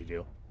absolutely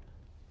do.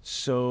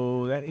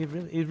 So that it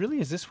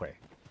really is this way.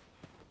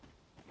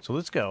 So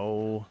let's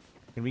go.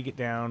 Can we get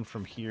down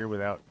from here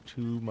without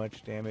too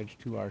much damage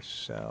to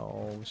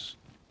ourselves?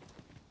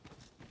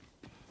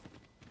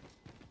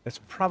 That's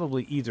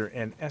probably either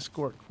an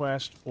escort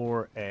quest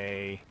or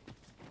a...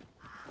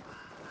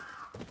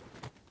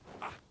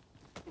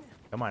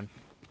 Come on.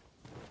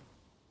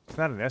 It's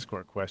not an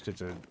escort quest,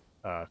 it's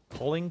a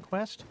culling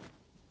quest.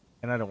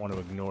 And I don't want to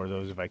ignore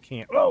those if I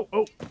can't. Oh!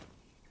 Oh!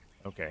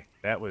 Okay,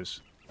 that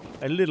was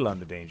a little on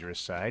the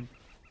dangerous side.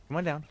 Come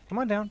on down. Come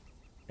on down.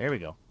 There we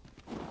go.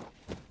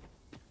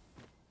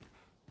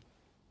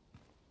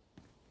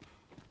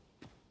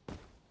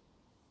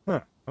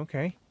 Huh,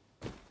 okay.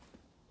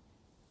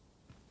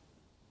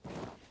 I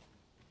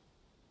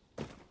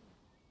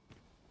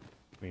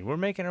mean, we're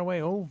making our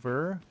way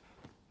over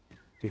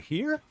to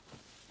here?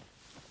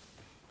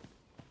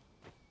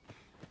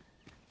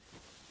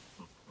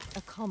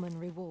 A common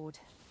reward.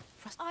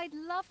 I'd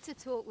love to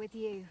talk with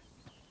you.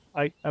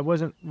 I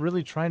wasn't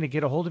really trying to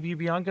get a hold of you,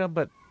 Bianca,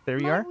 but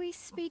there you are. Might we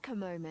speak a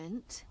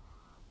moment?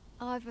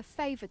 I've a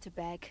favor to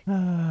beg.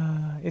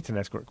 It's an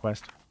escort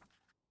quest.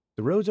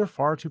 The roads are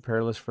far too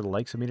perilous for the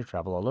likes of me to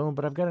travel alone,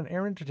 but I've got an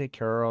errand to take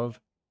care of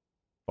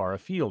far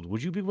afield.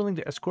 Would you be willing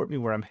to escort me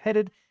where I'm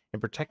headed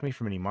and protect me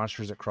from any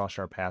monsters that cross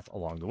our path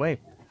along the way?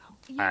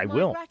 I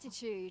will.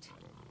 Gratitude.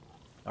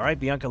 All right,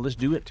 Bianca, let's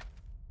do it.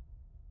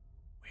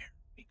 Where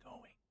are we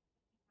going?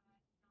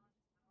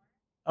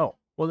 Oh,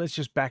 well, let's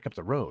just back up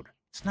the road.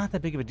 It's not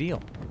that big of a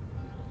deal.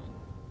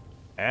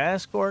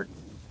 Escort.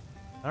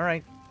 All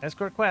right,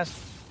 escort quest.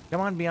 Come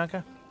on,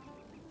 Bianca.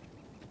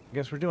 I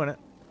guess we're doing it.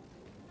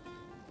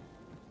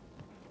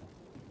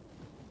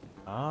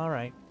 All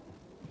right.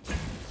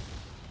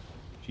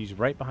 She's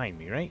right behind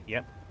me, right?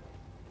 Yep.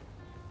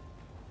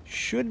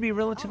 Should be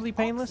relatively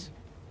painless.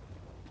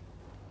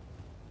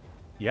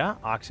 Yeah,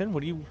 oxen.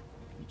 What do you...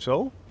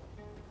 So?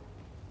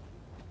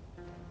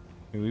 I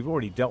mean, we've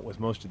already dealt with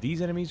most of these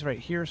enemies right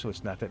here, so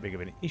it's not that big of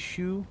an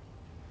issue.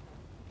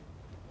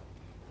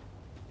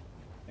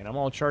 And I'm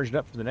all charged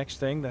up for the next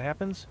thing that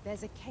happens.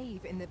 There's a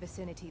cave in the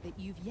vicinity that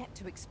you've yet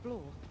to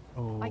explore.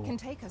 Oh. I can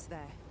take us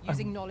there,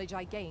 using knowledge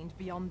I gained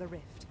beyond the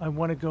rift. I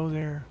want to go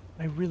there.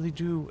 I really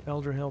do,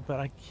 Elder Hill, but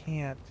I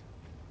can't.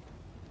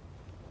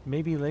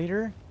 Maybe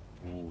later?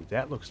 Ooh,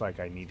 that looks like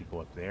I need to go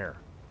up there.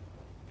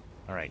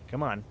 All right,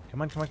 come on.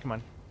 Come on, come on, come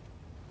on.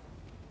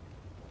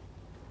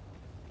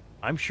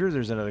 I'm sure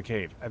there's another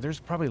cave. There's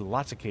probably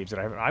lots of caves that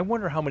I haven't. I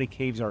wonder how many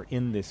caves are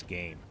in this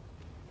game.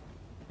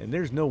 And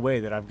there's no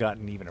way that I've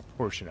gotten even a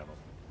portion of them.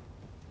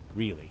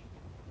 Really.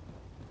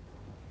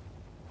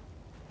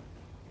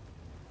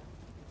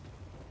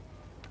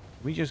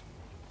 We just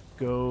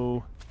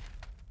go...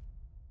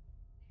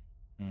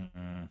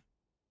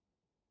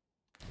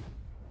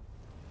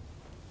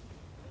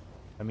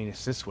 I mean,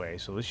 it's this way,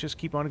 so let's just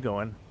keep on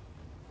going.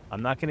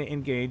 I'm not going to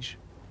engage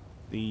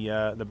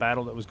the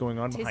battle that was going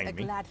on behind me.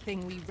 'Tis a glad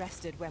thing we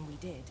rested when we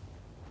did.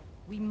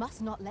 We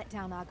must not let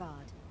down our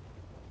guard.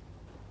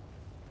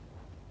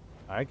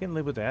 I can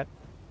live with that.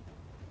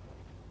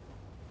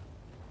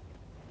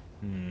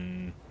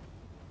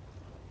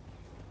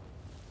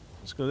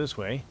 Let's go this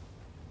way.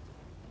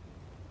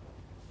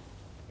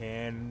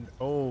 And,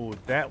 oh,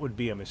 that would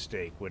be a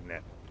mistake, wouldn't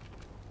it?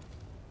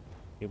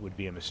 It would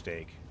be a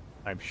mistake.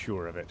 I'm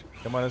sure of it.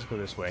 Come on, let's go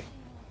this way.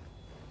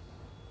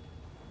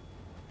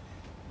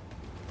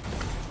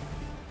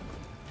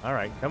 All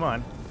right, come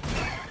on.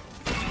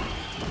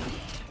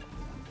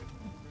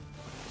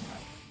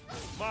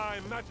 My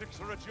magics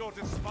are at your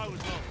disposal.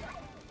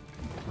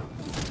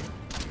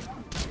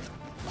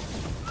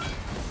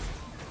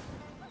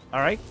 All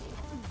right.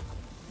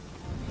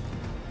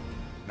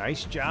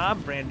 Nice job,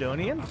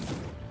 Brandonian.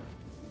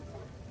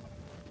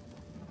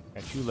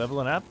 Got you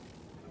leveling up.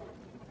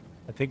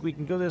 I think we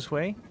can go this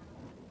way.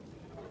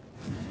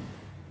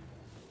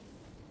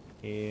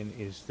 And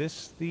is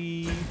this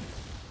the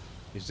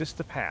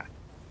path?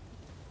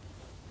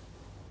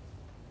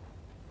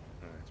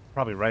 It's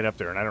probably right up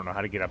there, and I don't know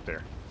how to get up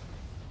there.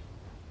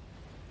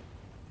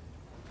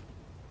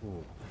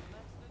 Ooh.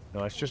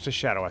 No, it's just a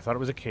shadow. I thought it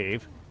was a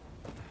cave.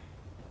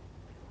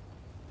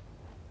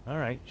 All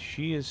right,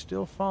 she is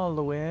still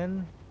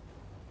following.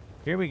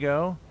 Here we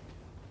go.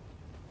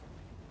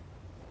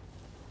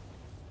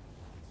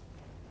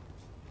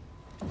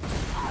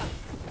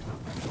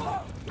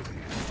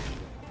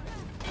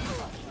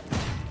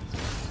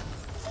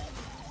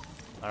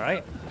 All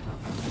right.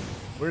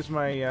 Where's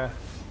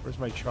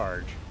my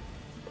charge?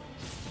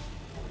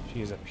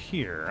 She is up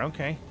here.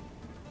 Okay.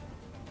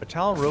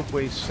 Batal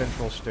Ropeway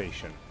Central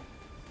Station.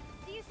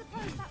 Do you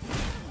suppose that was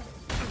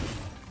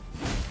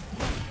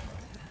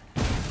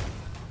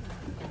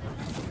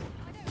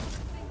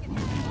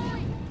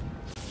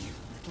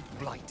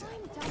Blighter.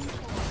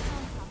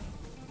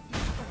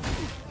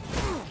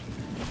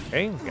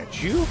 Okay, we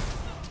got you.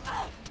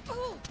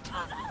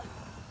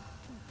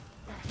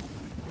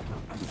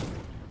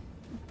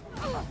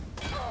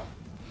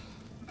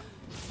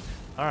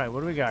 All right, what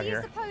do we got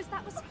here? Do you suppose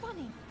that was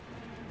funny?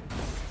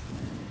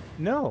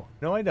 No,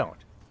 I don't.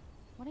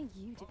 What do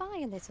you do?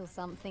 Buy a little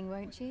something,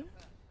 won't you?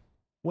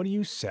 What do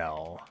you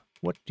sell?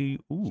 What do you...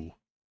 Ooh.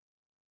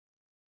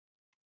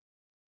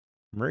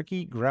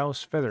 Murky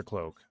Grouse Feather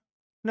Cloak.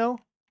 No.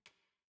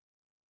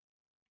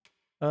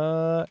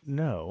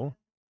 No.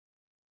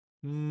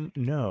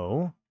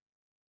 No.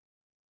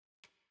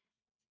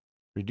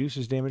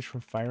 Reduces damage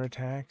from fire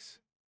attacks.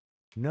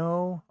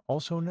 No.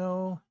 Also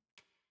no.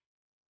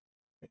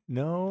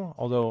 No.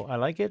 Although I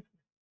like it.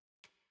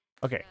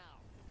 Okay.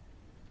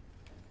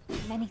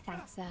 Many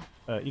thanks, sir.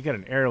 You got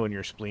an arrow in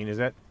your spleen. Is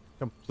that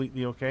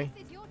completely okay?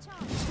 This is your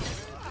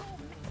chance.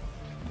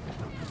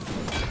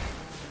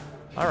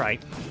 All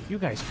right. You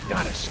guys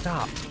gotta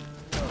stop.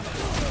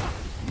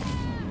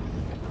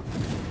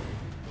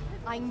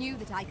 I knew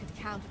that I could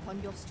count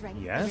upon your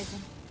strength. Yes?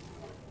 Arisen.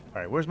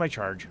 All right, where's my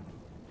charge?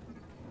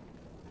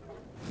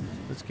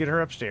 Let's get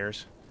her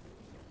upstairs.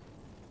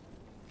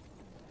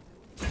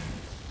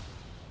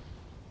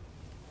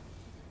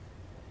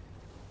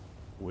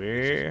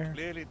 Where?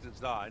 Clearly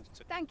designed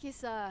to... Thank you,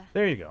 sir.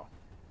 There you go.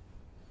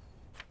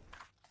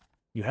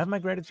 You have my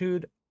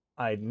gratitude.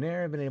 I'd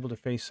never been able to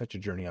face such a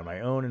journey on my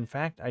own. In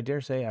fact, I dare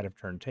say I'd have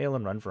turned tail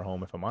and run for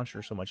home if a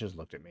monster so much as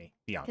looked at me.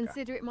 Bianca.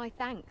 Consider it my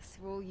thanks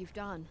for all you've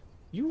done.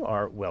 You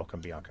are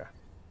welcome, Bianca.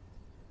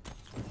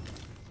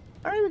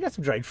 All right, we got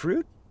some dried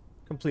fruit.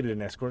 Completed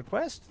an escort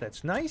quest.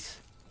 That's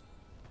nice.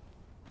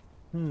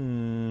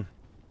 Do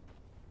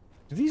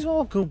these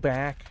all go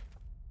back?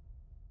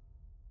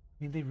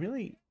 I mean, they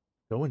really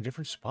go in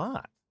different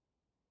spots.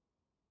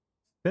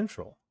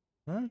 Central,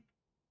 huh?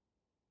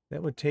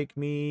 That would take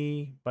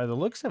me, by the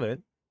looks of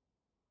it,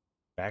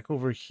 back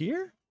over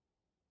here?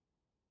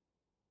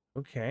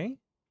 Okay.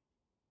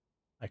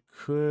 I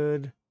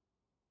could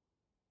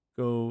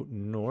go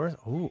north.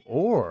 Ooh,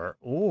 or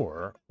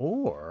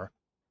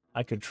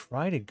I could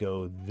try to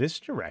go this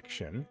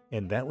direction,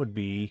 and that would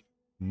be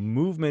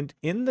movement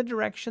in the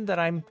direction that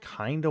I'm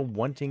kind of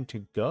wanting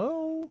to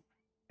go,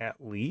 at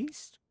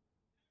least.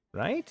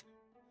 Right?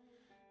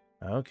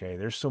 Okay,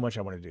 there's so much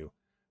I want to do.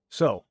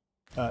 So,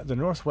 the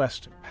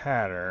northwest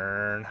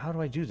pattern. How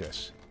do I do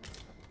this?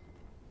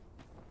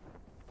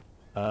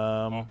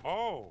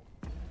 Oh,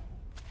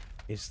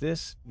 Is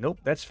this... Nope,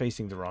 that's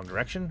facing the wrong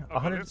direction. a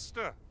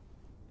ballista.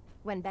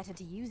 When better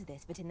to use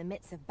this but in the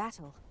midst of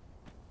battle?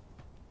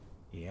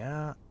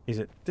 Yeah. Is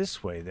it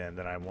this way then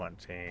that I'm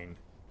wanting?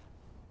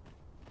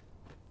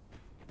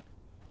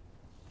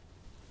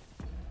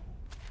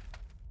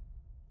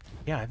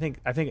 Yeah, I think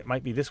it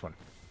might be this one.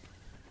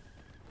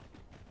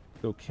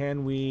 So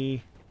can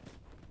we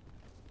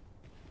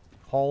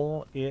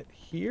call it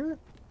here?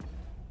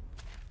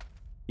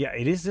 Yeah,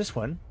 it is this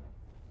one.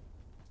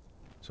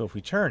 So if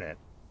we turn it,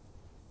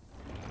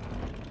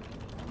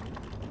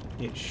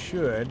 it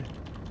should...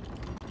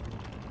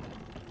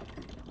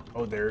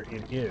 Oh, there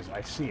it is.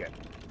 I see it.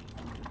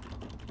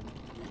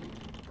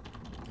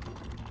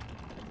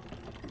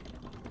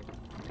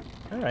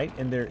 All right,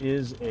 and there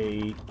is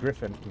a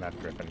griffin, not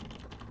griffin.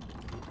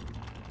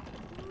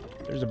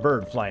 There's a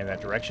bird flying in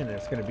that direction, and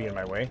it's going to be in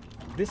my way.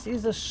 This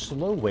is a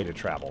slow way to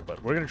travel,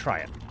 but we're going to try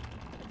it.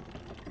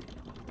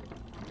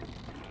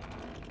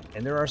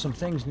 And there are some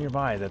things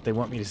nearby that they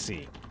want me to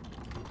see.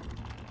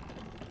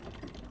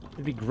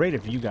 It'd be great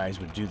if you guys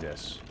would do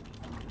this.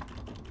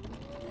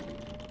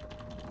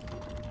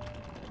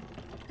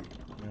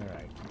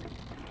 Alright.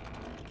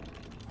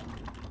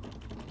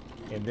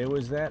 And there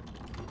was that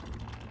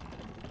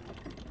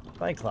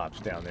Cyclops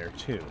down there,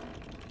 too.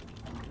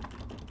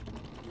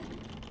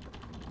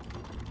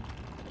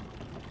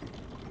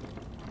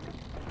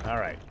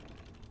 Alright.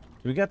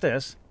 We got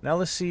this. Now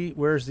let's see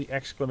where's the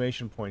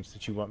exclamation points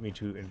that you want me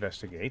to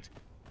investigate.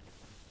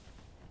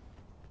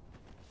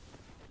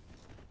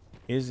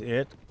 Is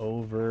it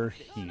over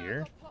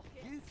here?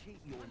 You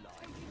keep your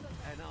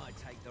life, and I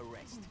take the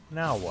rest.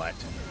 Now what?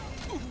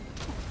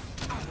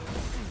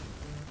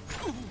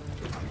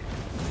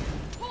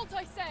 Halt,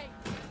 I say!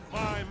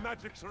 My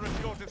magics are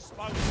at your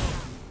disposal.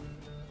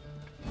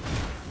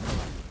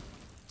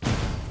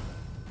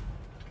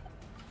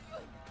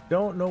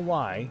 Don't know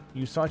why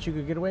you thought you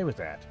could get away with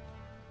that.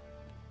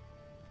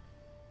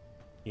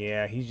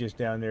 Yeah, he's just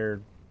down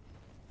there.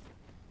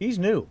 He's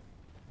new.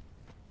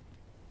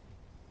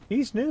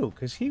 He's new,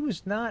 because he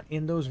was not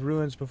in those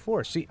ruins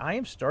before. See, I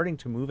am starting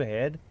to move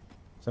ahead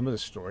some of the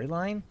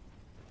storyline.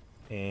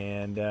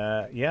 And,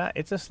 yeah,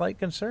 it's a slight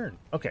concern.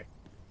 Okay.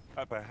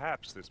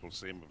 Perhaps this will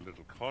seem of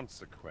little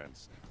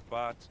consequence,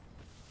 but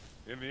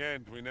in the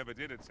end, we never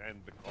did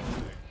attend the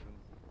coronation.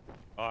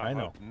 I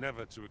know. hope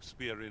never to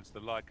experience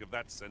the like of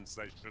that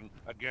sensation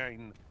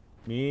again.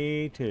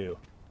 Me too.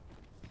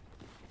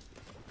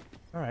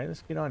 All right,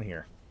 let's get on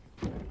here.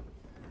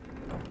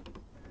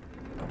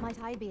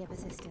 Might I be of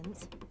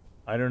assistance?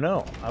 I don't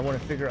know. I want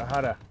to figure out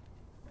how to...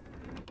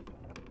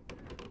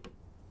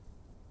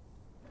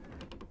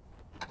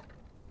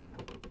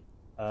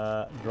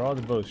 draw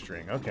the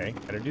bowstring. Okay,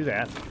 gotta do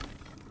that.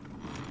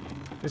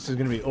 This is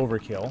gonna be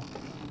overkill.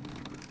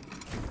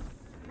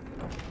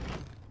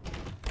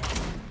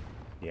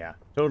 Yeah,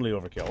 totally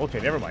overkill.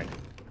 Okay, never mind.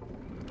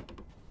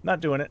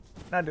 Not doing it.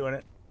 Not doing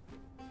it.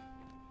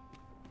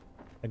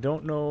 I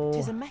don't know...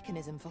 Tis a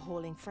mechanism for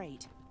hauling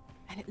freight,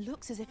 and it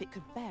looks as if it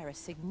could bear a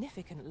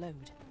significant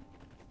load.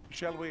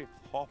 Shall we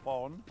hop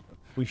on?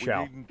 We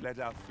shall. We needn't let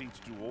our feet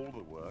do all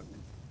the work.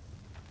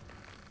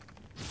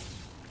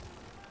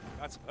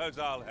 I suppose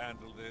I'll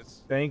handle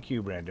this. Thank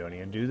you,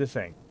 Brandonian. Do the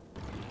thing.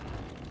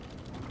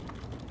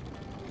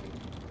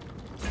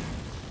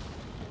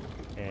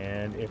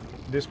 And if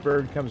this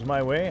bird comes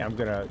my way, I'm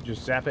gonna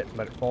just zap it and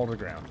let it fall to the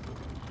ground.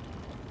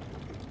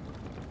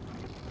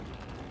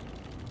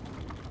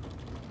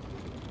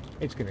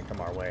 It's gonna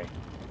come our way.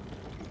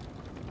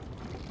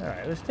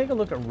 Alright, let's take a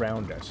look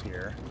around us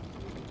here.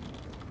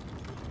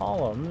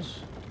 Columns.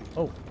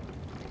 Oh.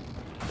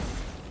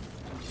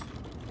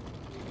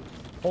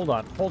 Hold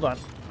on, hold on.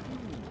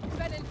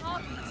 Venom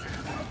hardens.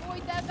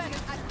 Avoid their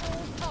venom at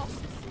all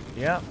costs.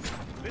 Yeah.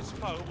 This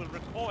foe will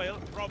recoil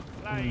from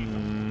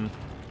flame.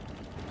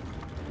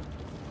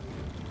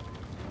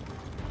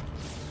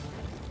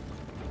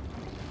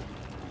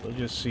 We'll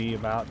just see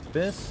about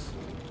this.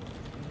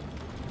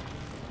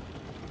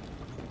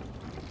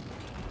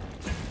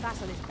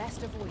 Battle is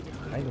best avoided.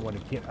 I don't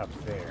want to get up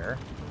there.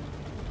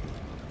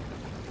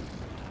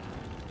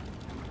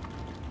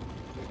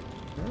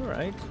 All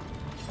right.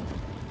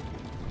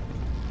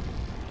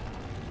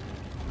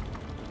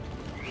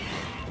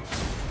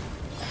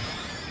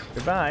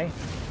 Goodbye.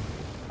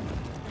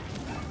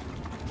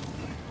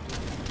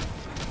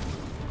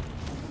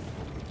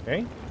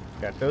 Okay,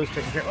 got those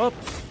taken care of.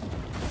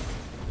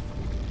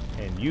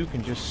 And you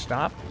can just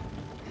stop.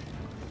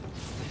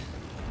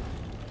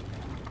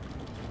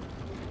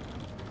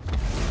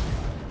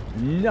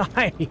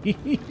 Nice!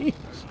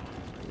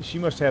 She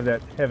must have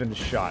that heaven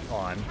shot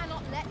on.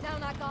 Cannot let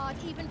down our guard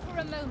even for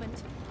a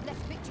moment. Lest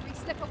victory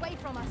slip away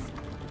from us.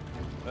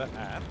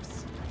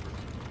 Perhaps.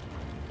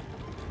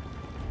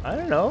 I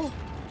don't know.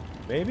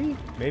 Maybe,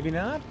 maybe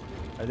not.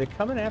 Are they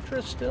coming after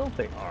us still?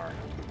 They are.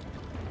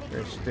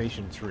 There's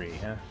Station 3,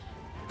 huh?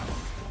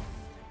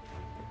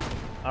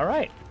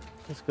 Alright.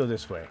 Let's go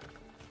this way.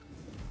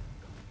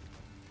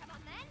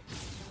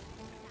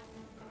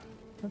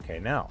 Okay,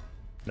 now.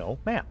 No,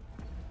 map.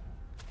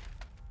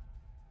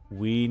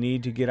 We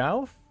need to get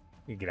off.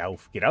 Get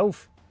off. Get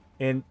off.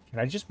 And can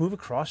I just move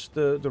across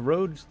the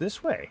roads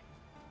this way?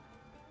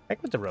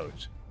 Heck with the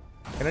roads.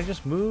 Can I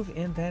just move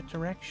in that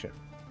direction?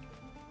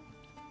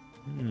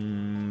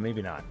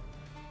 Maybe not.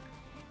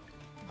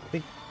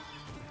 I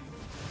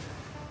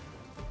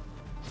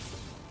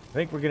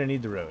think we're going to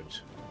need the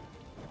roads.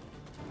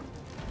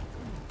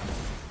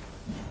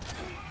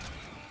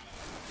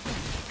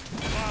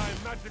 My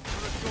magic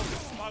for at your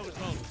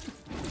disposal.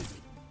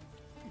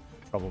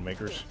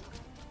 Troublemakers.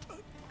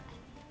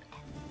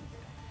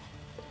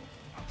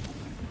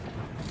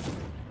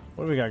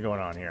 What do we got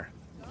going on here?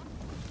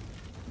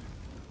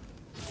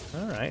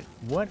 All right.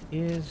 What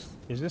is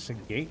this a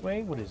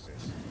gateway? What is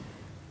this?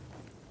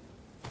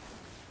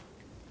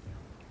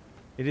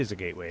 It is a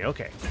gateway.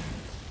 Okay.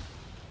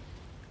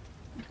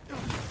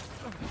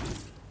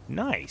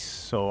 Nice.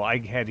 So I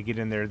had to get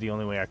in there the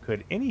only way I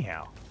could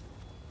anyhow.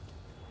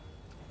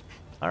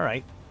 All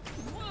right.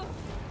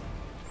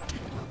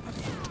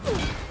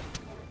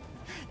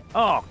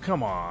 Oh,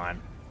 come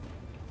on.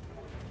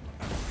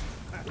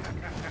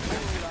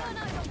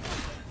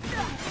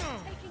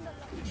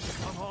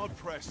 I'm hard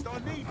pressed. I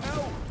need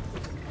help.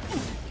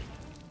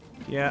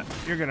 Yeah,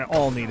 you're gonna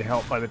all need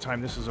help by the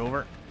time this is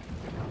over.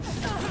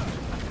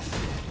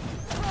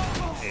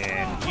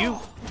 And you.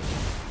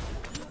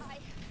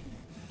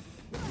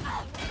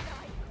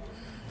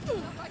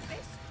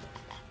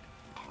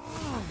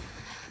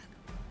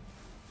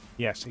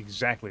 Yes,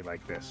 exactly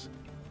like this.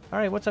 All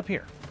right, what's up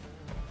here?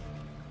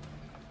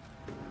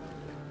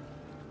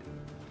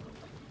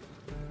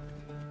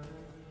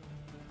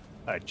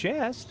 A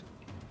chest?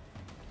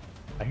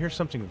 I hear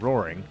something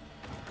roaring.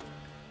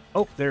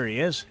 Oh, there he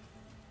is.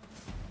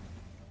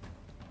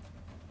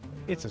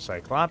 It's a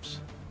Cyclops.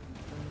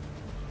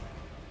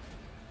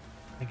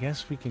 I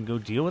guess we can go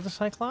deal with the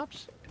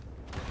Cyclops?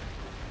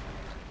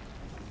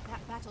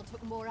 That battle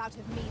took more out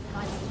of me than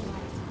I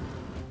realized.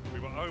 We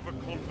were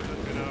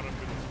overconfident in our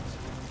abilities.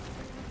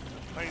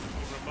 A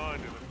painful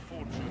reminder that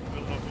fortune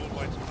will not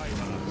always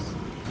favor us.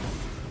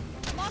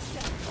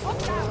 Master,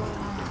 watch out!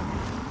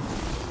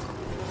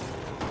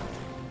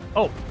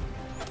 Oh!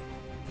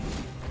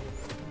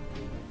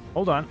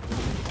 Hold on. It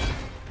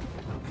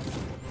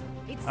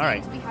seems All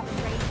right. we have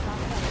arranged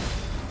ourselves.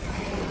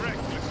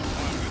 Reckless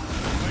opponents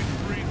may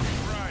breathe with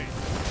pride.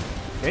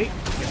 Okay,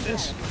 get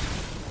this.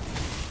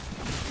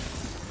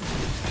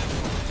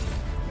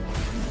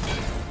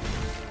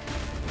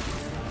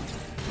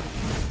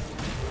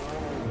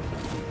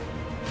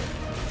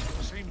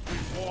 Seems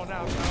we've worn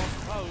out our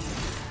clothes.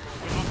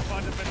 We'll not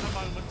find a better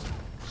moment.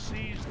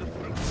 Seize the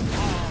fruit's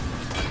arm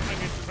and bring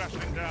it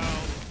crashing down.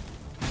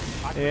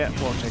 Yeah,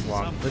 won't take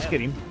long. Let's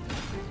get him.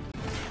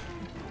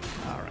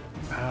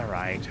 All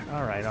right.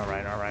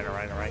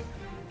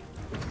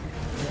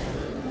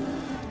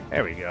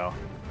 There we go.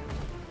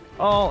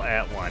 All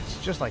at once,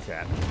 just like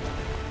that.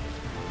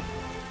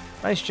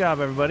 Nice job,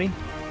 everybody.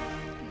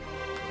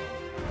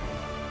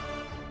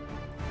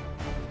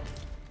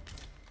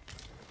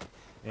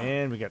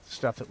 And we got the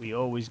stuff that we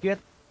always get.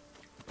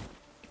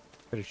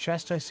 Bit of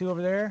chest I see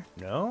over there?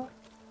 No?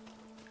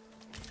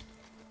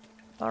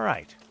 All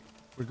right.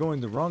 We're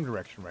going the wrong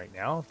direction right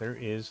now. There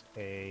is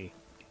a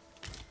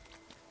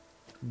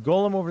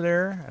golem over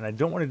there, and I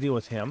don't want to deal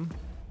with him.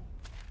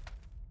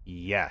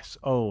 Yes.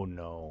 Oh,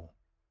 no.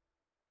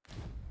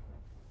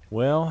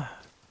 Well,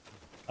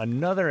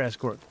 another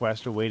escort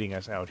quest awaiting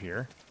us out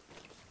here.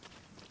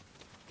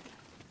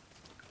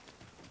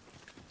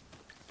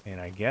 And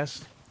I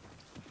guess...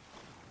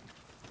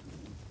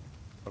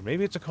 or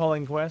maybe it's a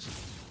calling quest.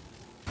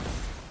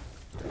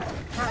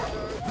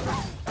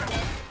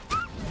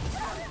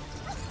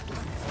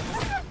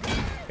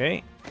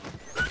 Okay.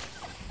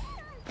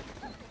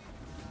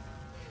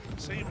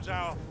 Seems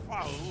our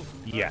foe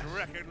Yes. has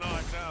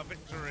recognized our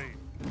victory.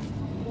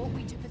 Ought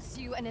we to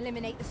pursue and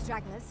eliminate the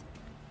stragglers?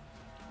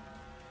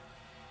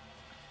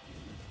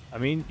 I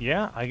mean,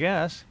 yeah, I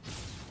guess.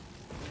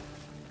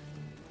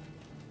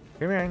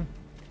 Come here.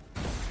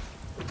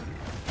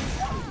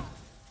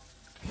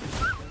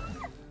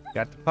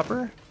 Got the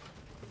pupper?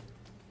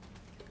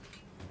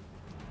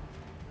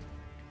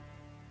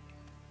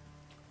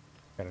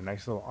 Got a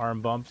nice little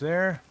arm bump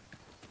there.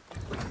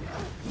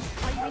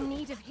 Are you in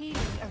need of healing,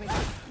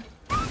 Arisen?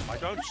 I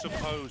don't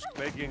suppose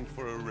begging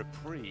for a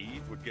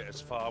reprieve would get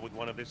us far with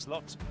one of this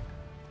lot.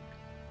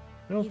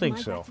 I don't think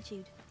so.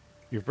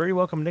 You're very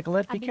welcome,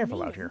 Nicolette. Be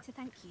careful out here. To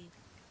thank you.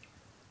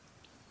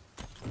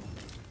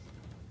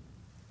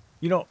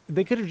 You know,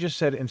 they could have just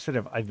said, instead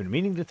of "I've been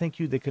meaning to thank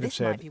you," they could have This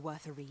might said, be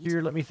worth a read.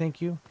 "Here, let me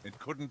thank you." It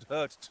couldn't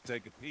hurt to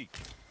take a peek.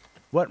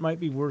 What might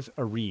be worth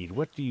a read?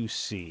 What do you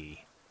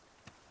see?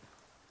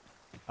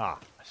 Ah,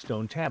 a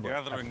stone tablet.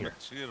 up Gathering here.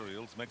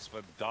 materials makes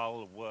for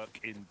dull work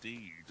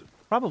indeed.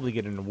 Probably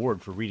get an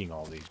award for reading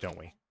all these, don't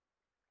we?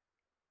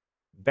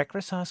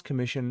 Bekrisas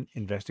Commission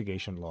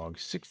Investigation Log,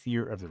 6th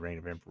year of the reign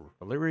of Emperor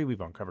Valeri.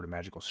 We've uncovered a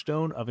magical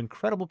stone of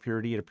incredible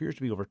purity. It appears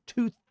to be over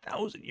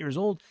 2,000 years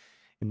old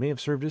and may have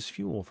served as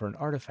fuel for an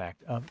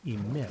artifact of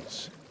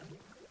immense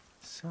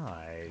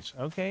size.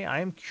 Okay, I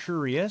am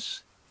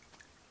curious.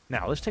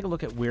 Now, let's take a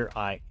look at where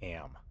I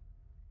am.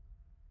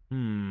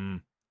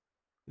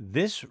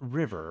 This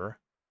river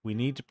we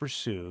need to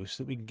pursue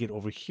so that we can get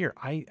over here.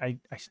 I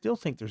still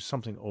think there's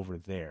something over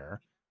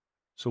there.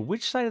 So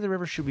which side of the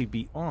river should we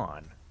be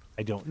on?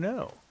 I don't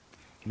know.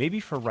 Maybe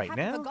for right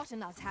Haven't now?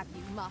 forgotten us, have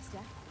you, Master?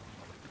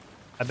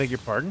 I beg your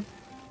pardon?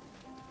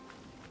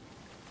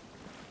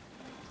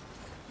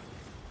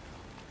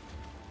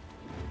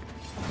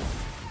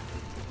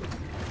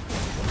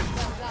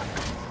 Well done.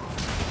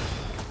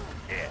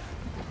 Here,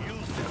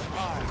 use this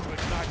fire to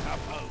ignite our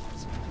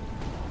foes.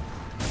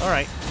 All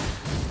right.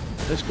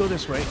 Let's go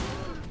this way.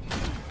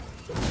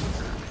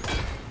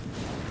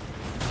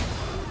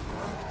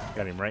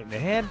 Got him right in the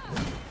head.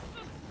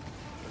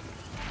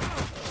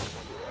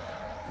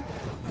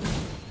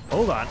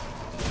 Hold on.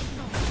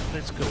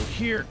 Let's go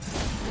here.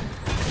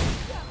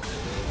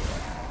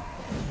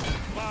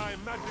 My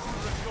magic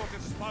is at your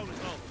disposal.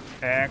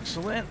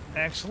 Excellent.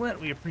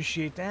 Excellent. We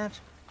appreciate that.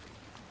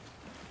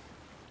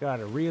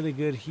 Got a really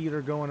good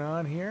healer going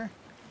on here.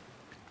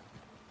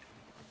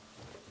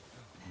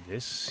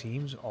 This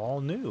seems all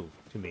new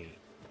to me.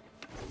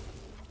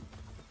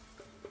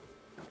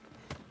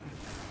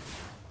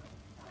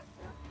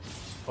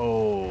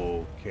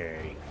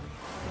 Okay.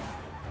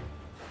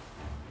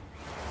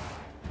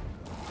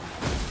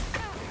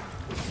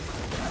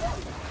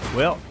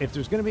 Well, if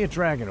there's going to be a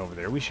dragon over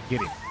there, we should get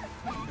him.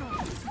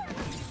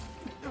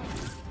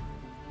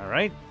 All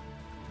right.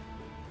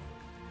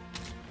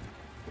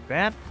 Get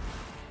that.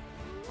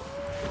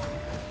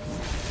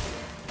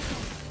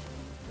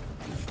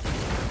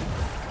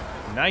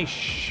 Nice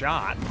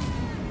shot.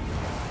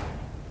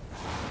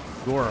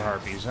 Gore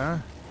harpies, huh?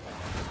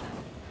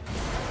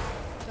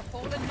 The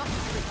fallen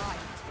must be revived.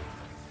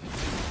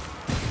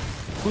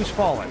 Who's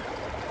fallen?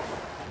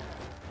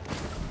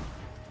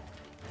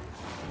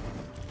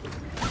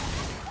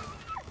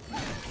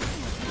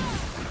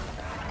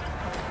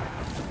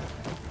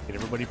 Get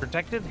everybody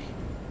protected?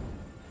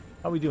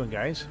 How we doing,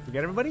 guys? We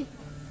got everybody?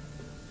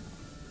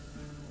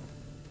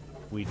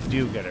 We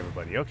do get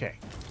everybody. Okay.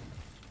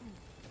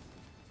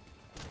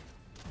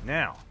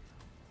 Now.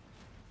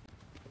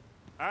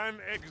 An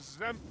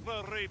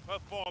exemplary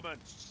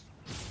performance.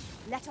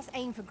 Let us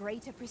aim for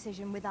greater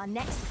precision with our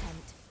next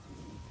attempt.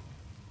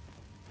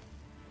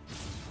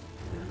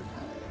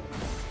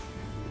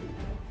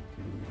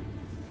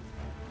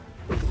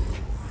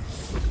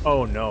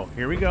 Oh no,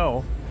 here we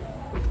go.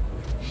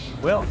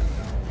 Well,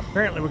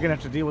 apparently we're gonna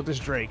have to deal with this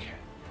Drake.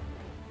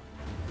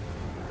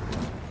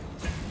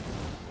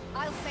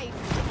 I'll save you.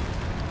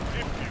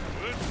 If you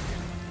would.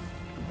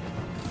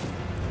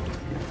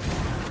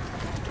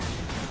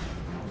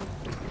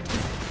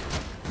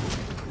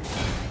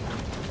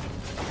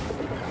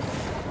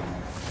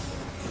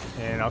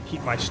 And I'll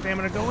keep my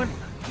stamina going.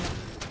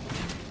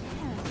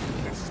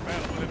 This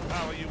spell will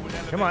empower you with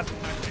Come on.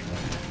 elemental magic.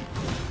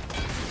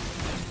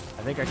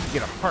 I think I can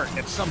get a part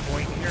at some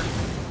point here.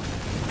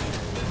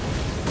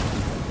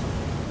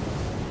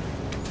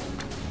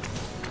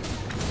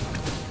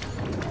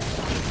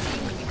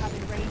 We have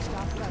enraged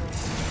our foes.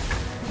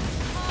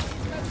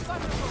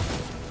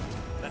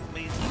 That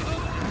means you can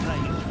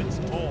range its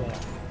more.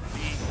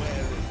 Be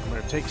wary. I'm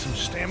gonna take some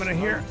stamina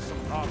here.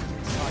 Some targets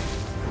in sight.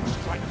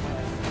 Strike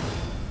more.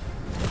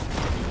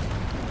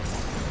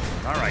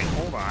 All right,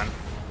 hold on.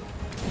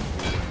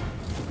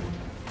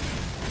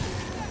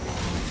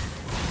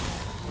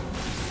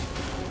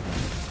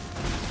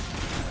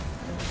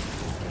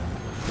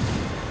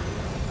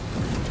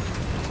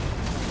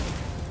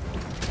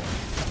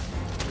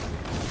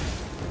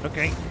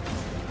 Okay.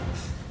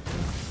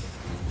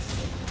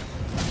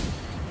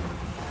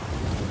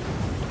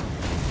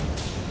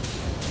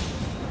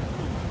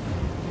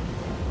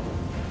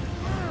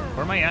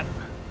 Where am I at?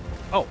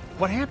 Oh,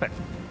 what happened?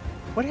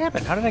 What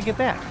happened? How did I get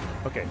that?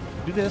 Okay,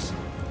 do this.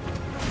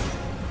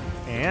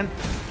 And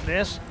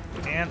this.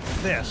 And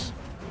this.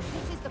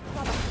 This is the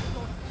product of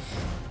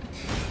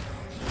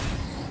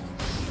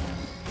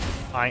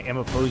your... I am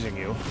opposing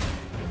you.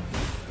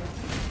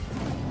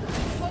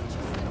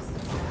 consciousness.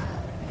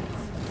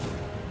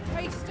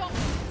 Pray stop,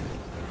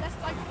 lest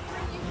I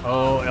bring you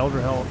Oh,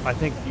 Elder Hell, I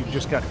think you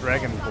just got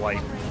Dragon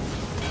Blight.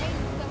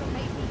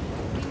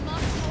 We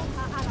must hold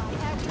our ally,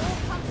 ere we all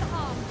come to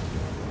harm.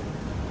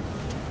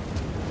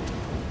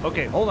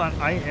 Okay, hold on.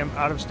 I am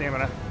out of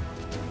stamina.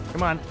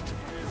 Come on.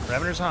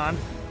 Revenor's Han.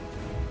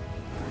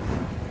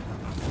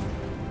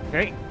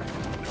 Okay.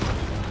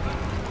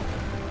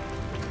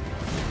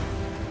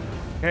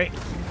 Okay.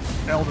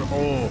 Elder.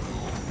 Oh.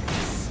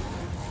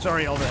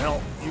 Sorry, Elder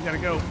Hell. You gotta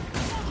go.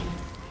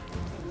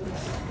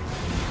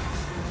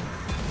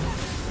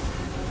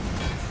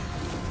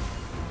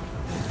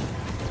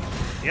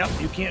 Yep,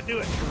 you can't do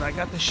it because I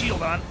got the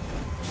shield on.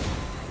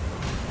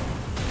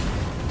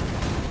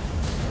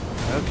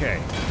 Okay.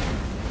 To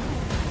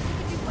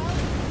do well,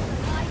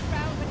 lie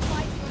ground and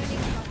fight your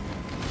enigma.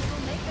 It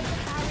will make us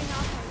devouring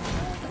our foes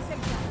all the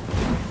simpler.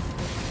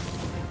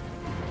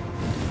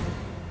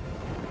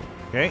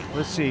 Okay,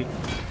 let's see.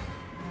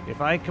 If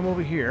I come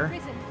over here.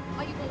 Risen,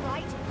 are you all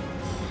right?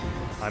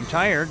 I'm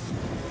tired.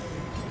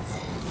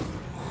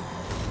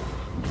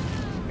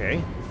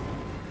 Okay.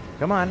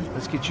 Come on,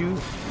 let's get you.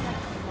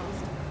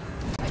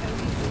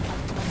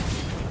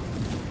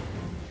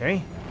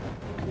 Okay.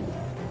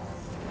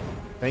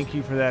 Thank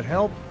you for that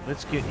help.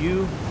 Let's get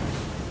you.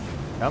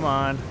 Come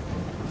on.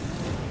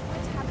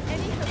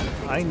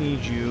 I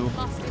need you.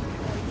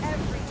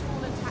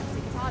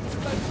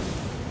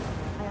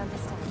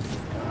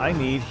 I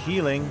need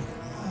healing.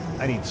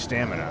 I need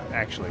stamina,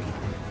 actually.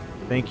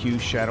 Thank you,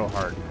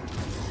 Shadowheart.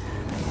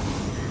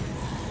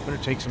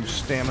 Better take some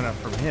stamina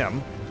from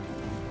him.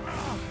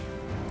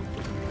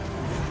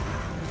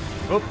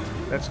 Oh,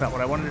 that's not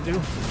what I wanted to do.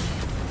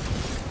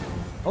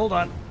 Hold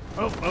on.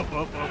 Oh.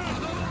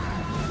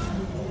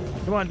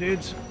 Come on,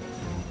 dudes.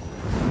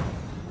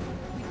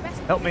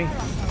 Help me.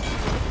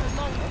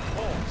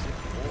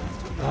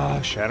 Ah,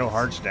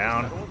 Shadowheart's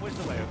down.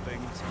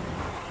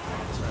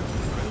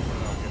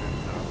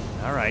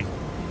 All right.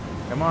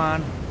 Come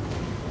on.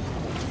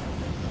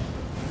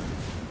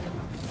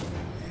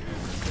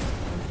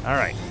 All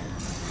right.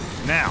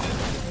 Now,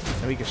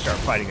 we can start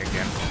fighting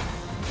again.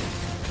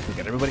 We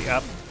got everybody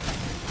up.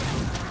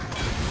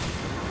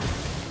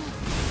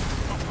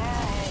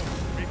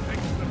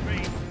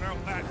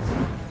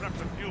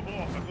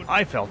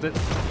 I felt it.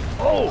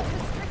 Oh!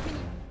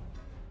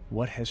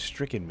 What has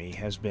stricken me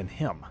has been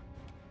him.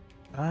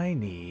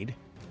 I'm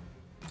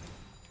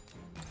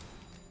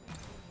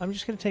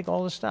just going to take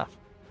all this stuff.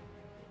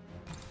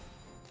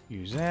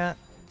 Use that.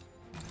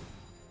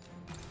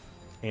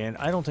 And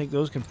I don't think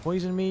those can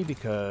poison me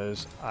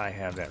because I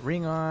have that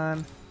ring on.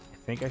 I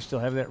think I still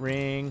have that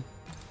ring.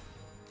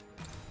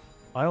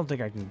 I don't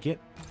think I can get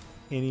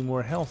any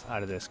more health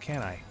out of this,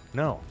 can I?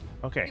 No.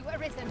 Okay. You were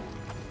risen.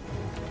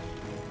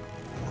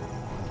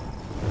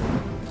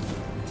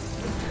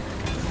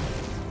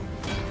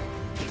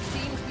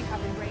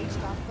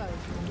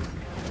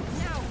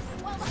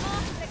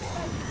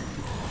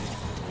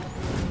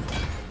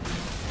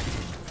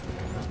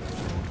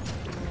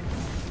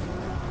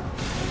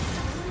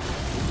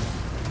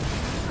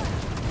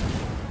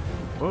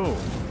 Whoa.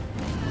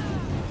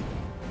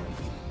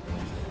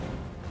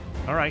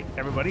 All right,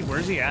 everybody,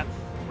 where's he at?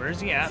 Where's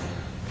he at?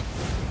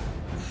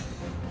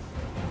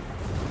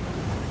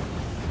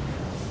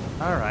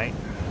 All right,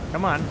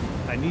 come on.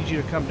 I need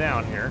you to come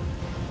down here.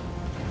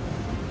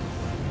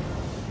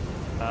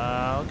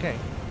 Okay.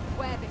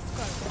 Where this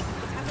goes,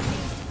 it has a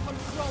means to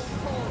control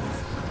cause.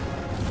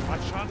 I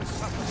shan't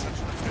suffer such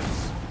an offense.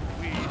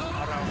 We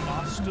are our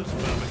master's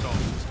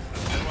myrmidons,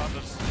 and no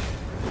others.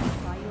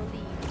 By your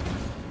lead.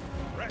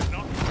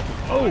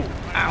 Oh!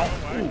 Ow!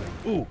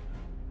 Ooh!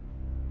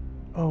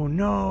 Oh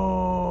no!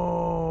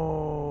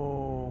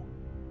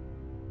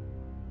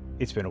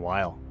 It's been a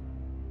while.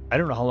 I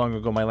don't know how long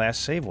ago my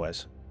last save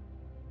was.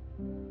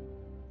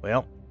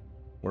 Well,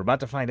 we're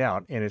about to find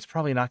out, and it's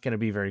probably not going to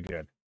be very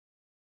good.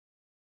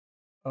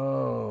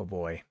 Oh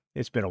boy,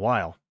 it's been a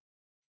while.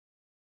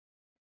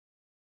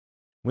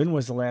 When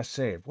was the last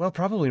save? Well,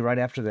 probably right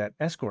after that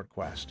escort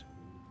quest.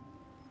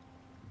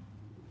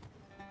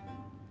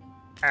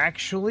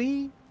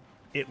 Actually,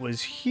 it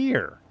was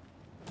here.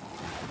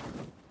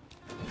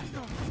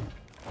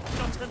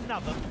 Not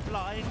another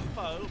flying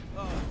foe.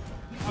 Oh,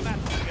 I'm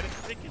happy to get a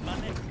crick in my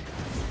neck.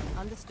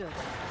 Understood.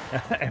 I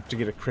have to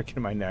get a crick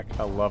in my neck.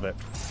 I love it.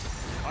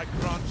 I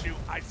grant you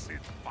icy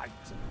fight.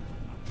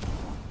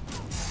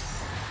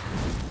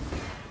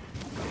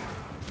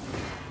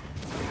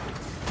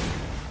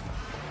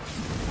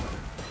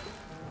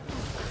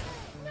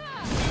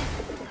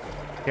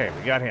 Okay,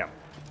 we got him.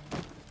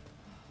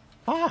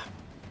 Ah,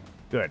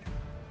 good.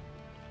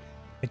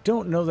 I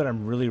don't know that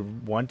I'm really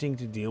wanting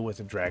to deal with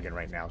a dragon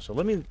right now, so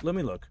let me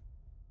look.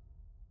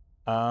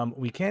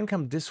 We can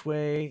come this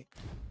way.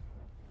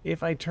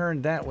 If I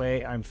turn that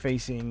way, I'm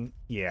facing,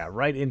 yeah,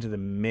 right into the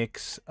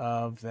mix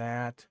of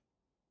that.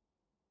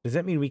 Does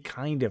that mean we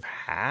kind of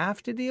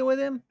have to deal with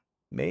him?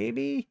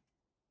 Maybe?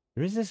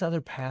 There is this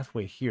other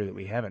pathway here that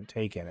we haven't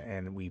taken,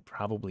 and we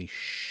probably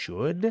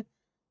should.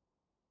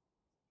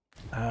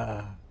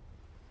 I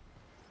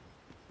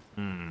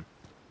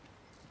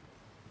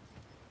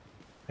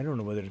don't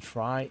know whether to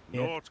try it.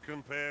 Naught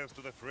compares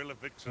to the thrill of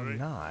victory. Or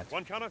not.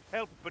 One cannot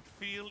help but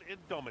feel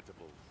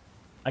indomitable.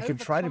 I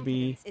could try to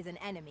be... Overconfidence is an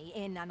enemy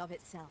in and of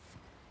itself.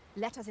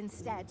 Let us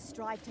instead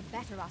strive to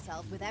better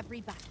ourselves with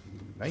every battle.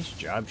 Nice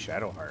job,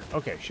 Shadowheart.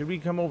 Okay, should we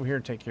come over here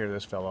and take care of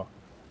this fellow?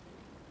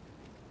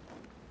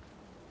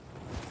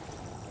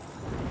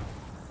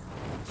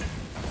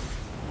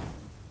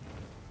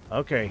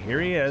 Okay, here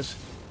he is.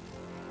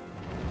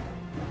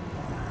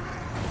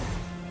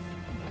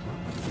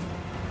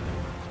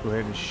 Let's go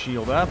ahead and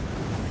shield up.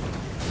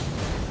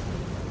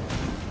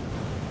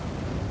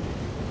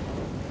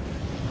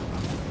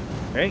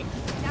 Okay.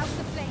 Douse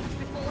the flames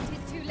before it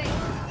is too late.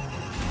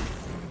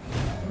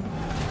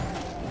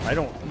 I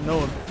don't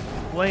know if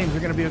flames are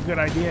going to be a good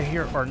idea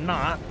here or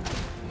not.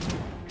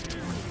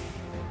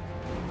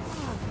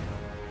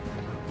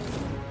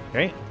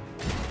 Okay.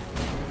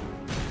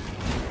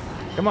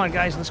 Come on,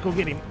 guys. Let's go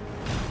get him.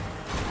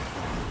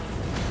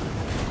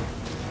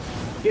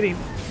 Get him.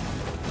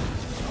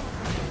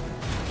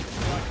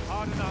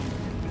 hard enough.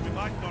 We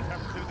might not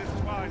have to do this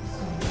twice. A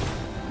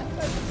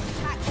focused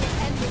attack will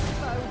end this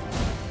foe.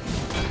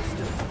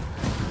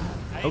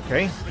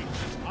 Okay.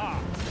 Reaches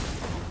hard.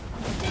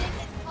 Stilling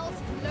its pulse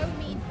is no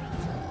mean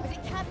feat, but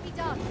it can be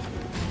done.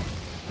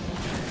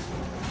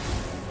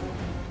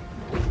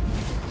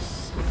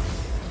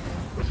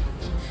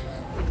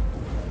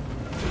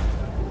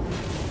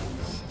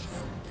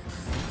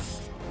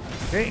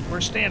 Okay,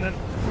 we're standing.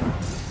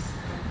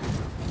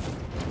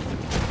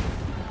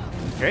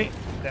 Okay,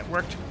 that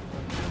worked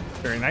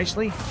very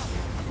nicely.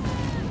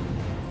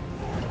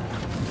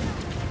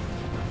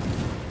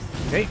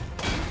 Okay,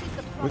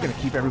 we're gonna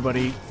keep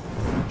everybody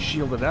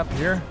shielded up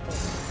here.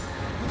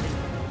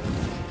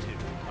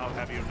 I'll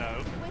have you know.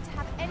 If we're to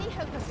have any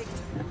hope of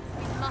victory,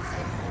 we must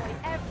employ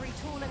every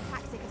tool and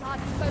tactic at our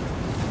disposal.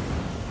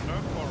 No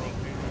quarrel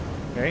here.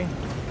 Okay,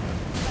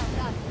 Well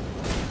done.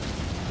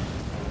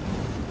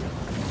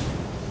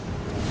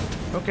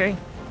 okay,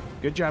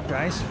 good job,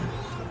 guys.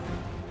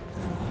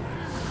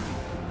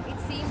 It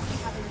seems we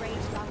have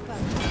enraged our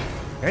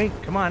foe. Okay,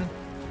 come on.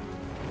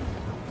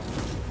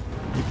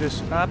 Keep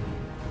this up.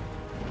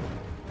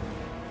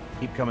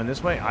 Keep coming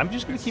this way. I'm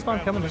just gonna keep on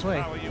coming this way.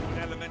 Empower you with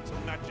elemental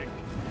magic.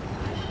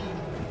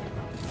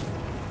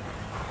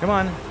 Come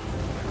on.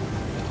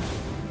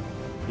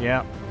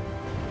 Yeah.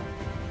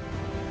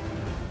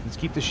 Let's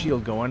keep the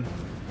shield going.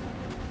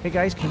 Hey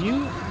guys, can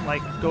you,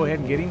 like, go ahead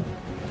and get him?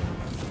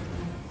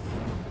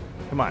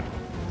 Come on.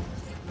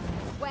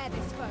 Where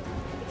this foe.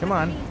 It Come has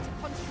on. means to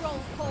control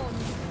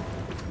pawns.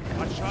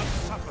 I shan't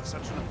suffer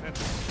such an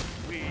offense.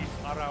 We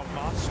are our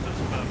master's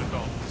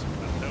myrmidons,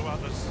 and no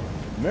others.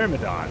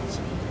 Myrmidons.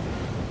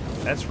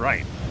 That's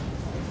right.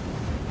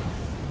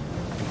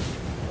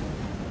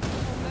 Our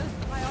most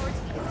priority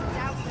is to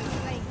douse those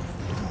flames.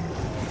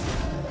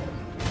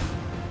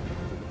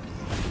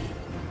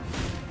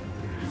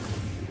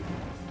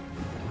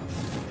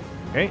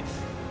 Okay.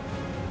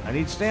 I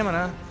need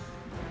stamina.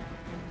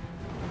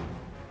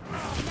 Now,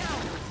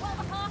 while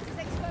the heart is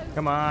exposed.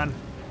 Come on.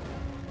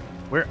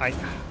 Where's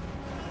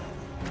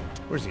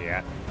he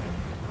at?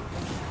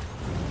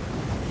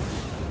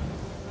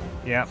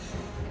 Yeah.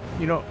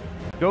 You know,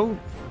 go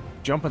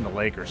jump in the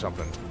lake or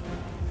something.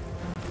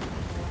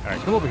 All right,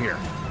 come over here.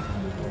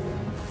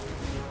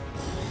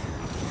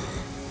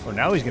 Oh,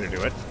 now he's gonna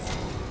do it.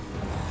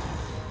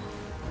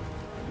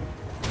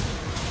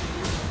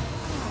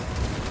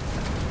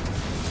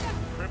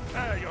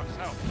 Prepare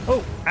yourself.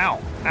 Oh,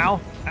 ow, ow,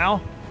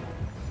 ow.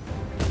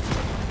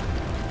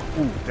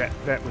 Ooh,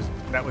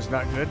 that was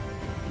not good.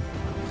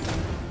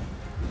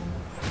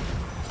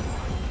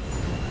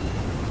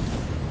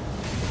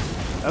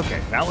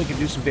 Okay, now we can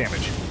do some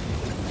damage.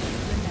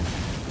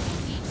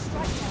 Each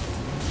strike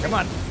counts. Come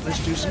on, let's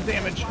do some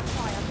damage. Our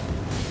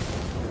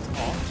triumph.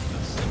 Often the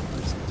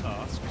simplest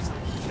tasks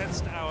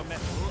test our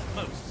mettle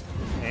most.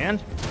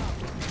 And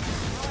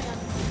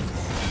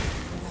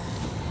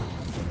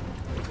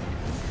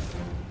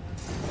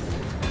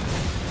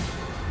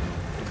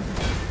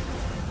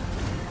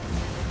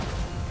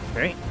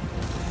okay.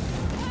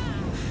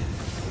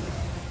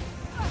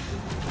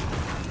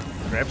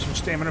 Grab some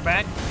stamina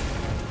back.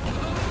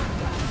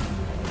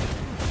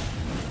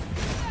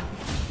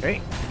 Okay.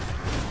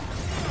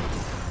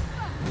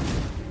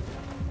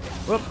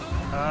 Whoop.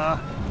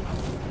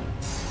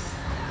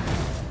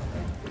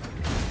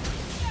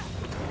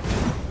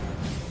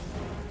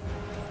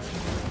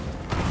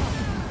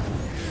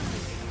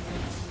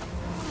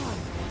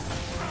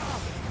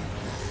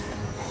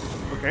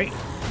 Okay.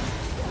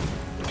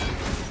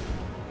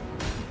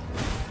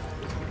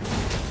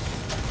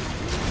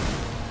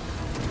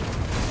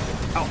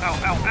 Ow,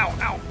 ow, ow, ow,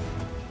 ow.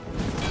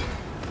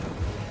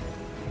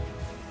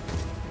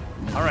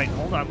 All right,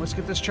 hold on. Let's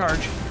get this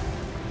charge.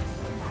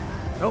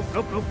 Nope,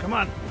 nope, nope. Come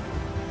on.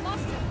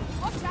 Master,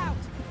 watch out!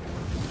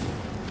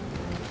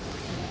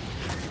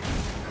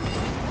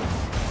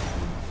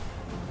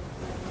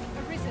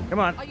 Arisen, Come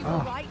on. are you Oh, all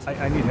right?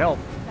 I need help.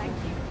 Thank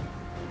you.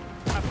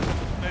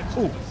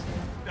 Ooh.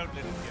 Don't let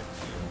it get to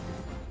you.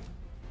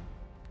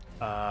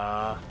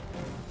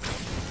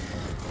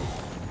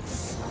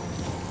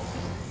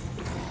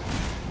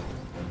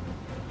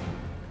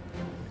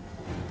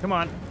 Come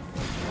on.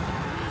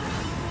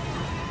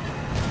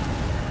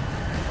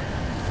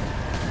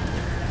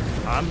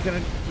 I'm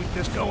gonna keep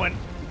this going.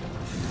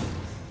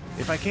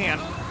 If I can.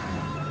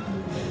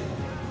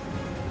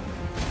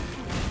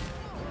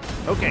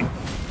 Okay.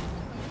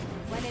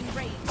 When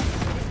enraged,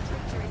 this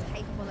creature is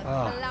capable of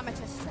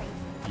calamitous strength.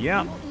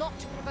 Yeah. You ought not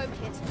to provoke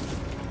it.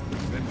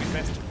 Then we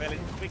best fell it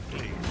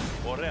quickly,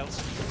 or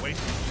else wait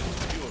until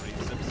its fury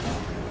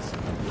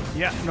subsides.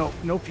 Yeah,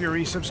 no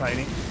fury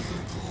subsiding.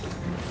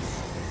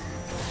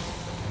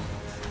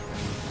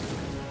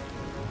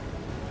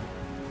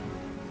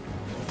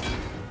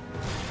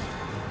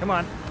 Come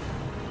on.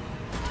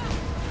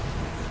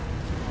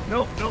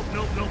 Nope, nope,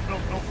 nope, nope,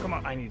 nope, nope. Come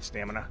on. I need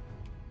stamina.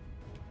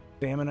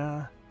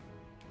 Stamina.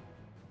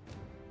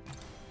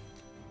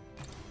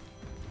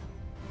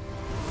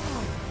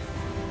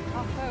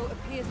 Our foe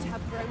appears to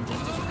have grown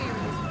just as weary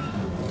as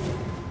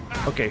we.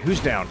 Okay, who's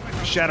down?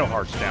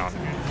 Shadowheart's down.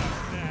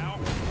 Now,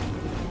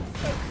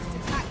 Focused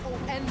attack or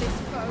end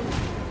this foe.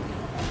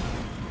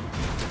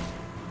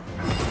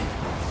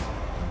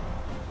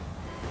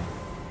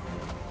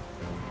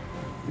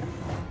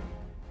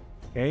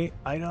 Okay,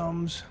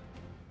 items.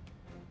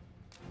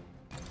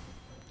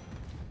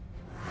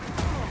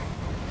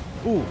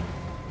 Ooh. Are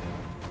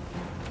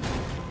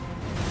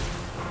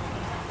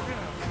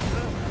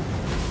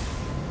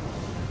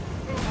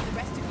the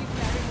rest of you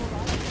faring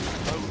all right?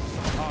 Bones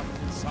are hard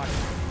in sight.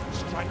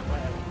 Strike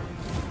well.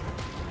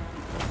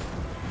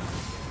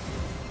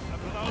 a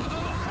blow to the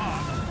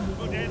heart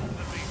could end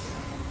the beast.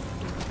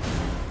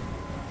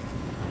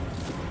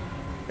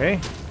 Okay.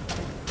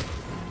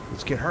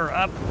 Let's get her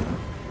up.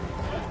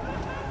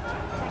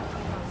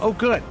 Oh,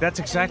 good. That's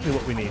exactly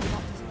what we needed.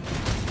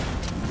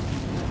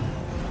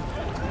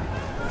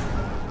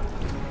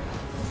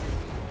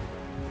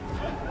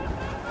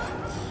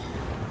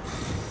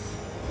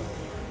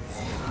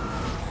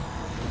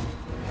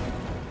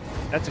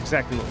 That's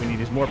exactly what we need,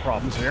 is more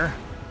problems here.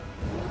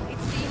 It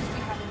seems we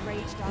have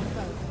enraged our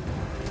foe.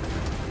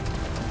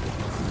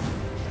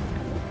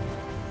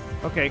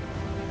 Okay.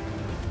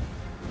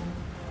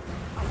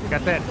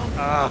 Got that. We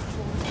ought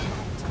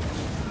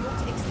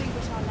to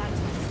extinguish our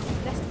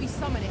lantern, lest we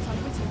summon it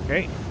unwittingly.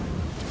 Okay.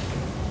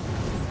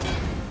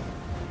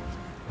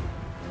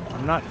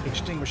 I'm not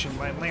extinguishing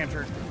my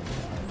lantern.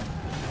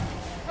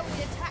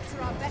 Holy attacks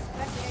are our best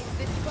bet against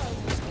this foe.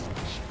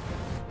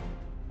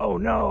 Oh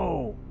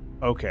no!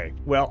 Okay,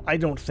 well, I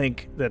don't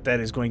think that that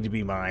is going to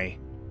be my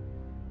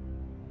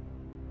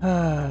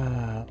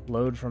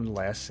load from the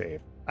last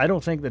save. I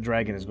don't think the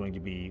dragon is going to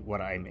be what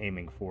I'm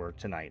aiming for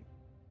tonight.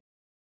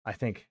 I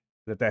think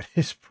that that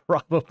is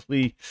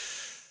probably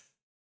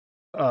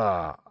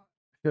I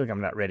feel like I'm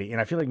not ready, and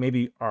I feel like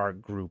maybe our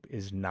group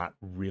is not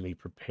really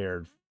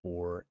prepared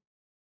for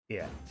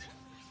it.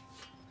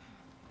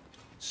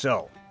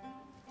 So,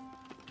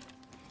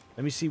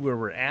 let me see where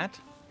we're at.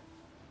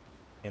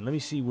 And let me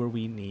see where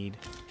we need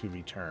to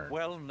return.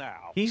 Well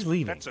now. He's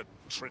leaving. That's a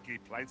tricky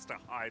place to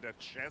hide a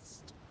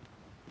chest.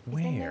 Is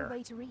there Where? no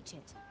way to reach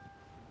it?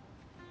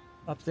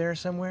 Up there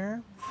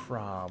somewhere?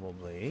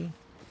 Probably.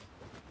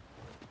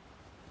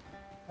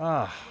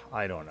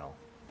 I don't know.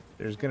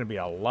 There's going to be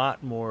a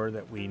lot more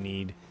that we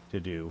need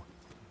to do.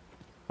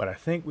 But I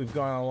think we've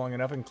gone on long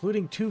enough,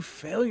 including 2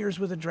 failures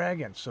with a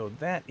dragon. So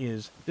that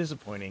is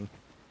disappointing.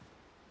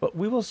 But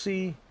we will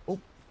see. Oh,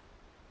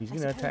 he's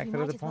going to attack that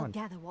other pawn.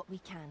 Gather what we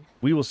can.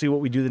 We will see what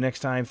we do the next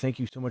time. Thank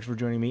you so much for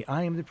joining me.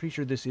 I am the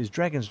Preacher. This is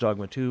Dragon's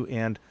Dogma 2,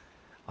 and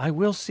I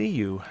will see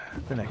you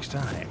the next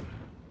time.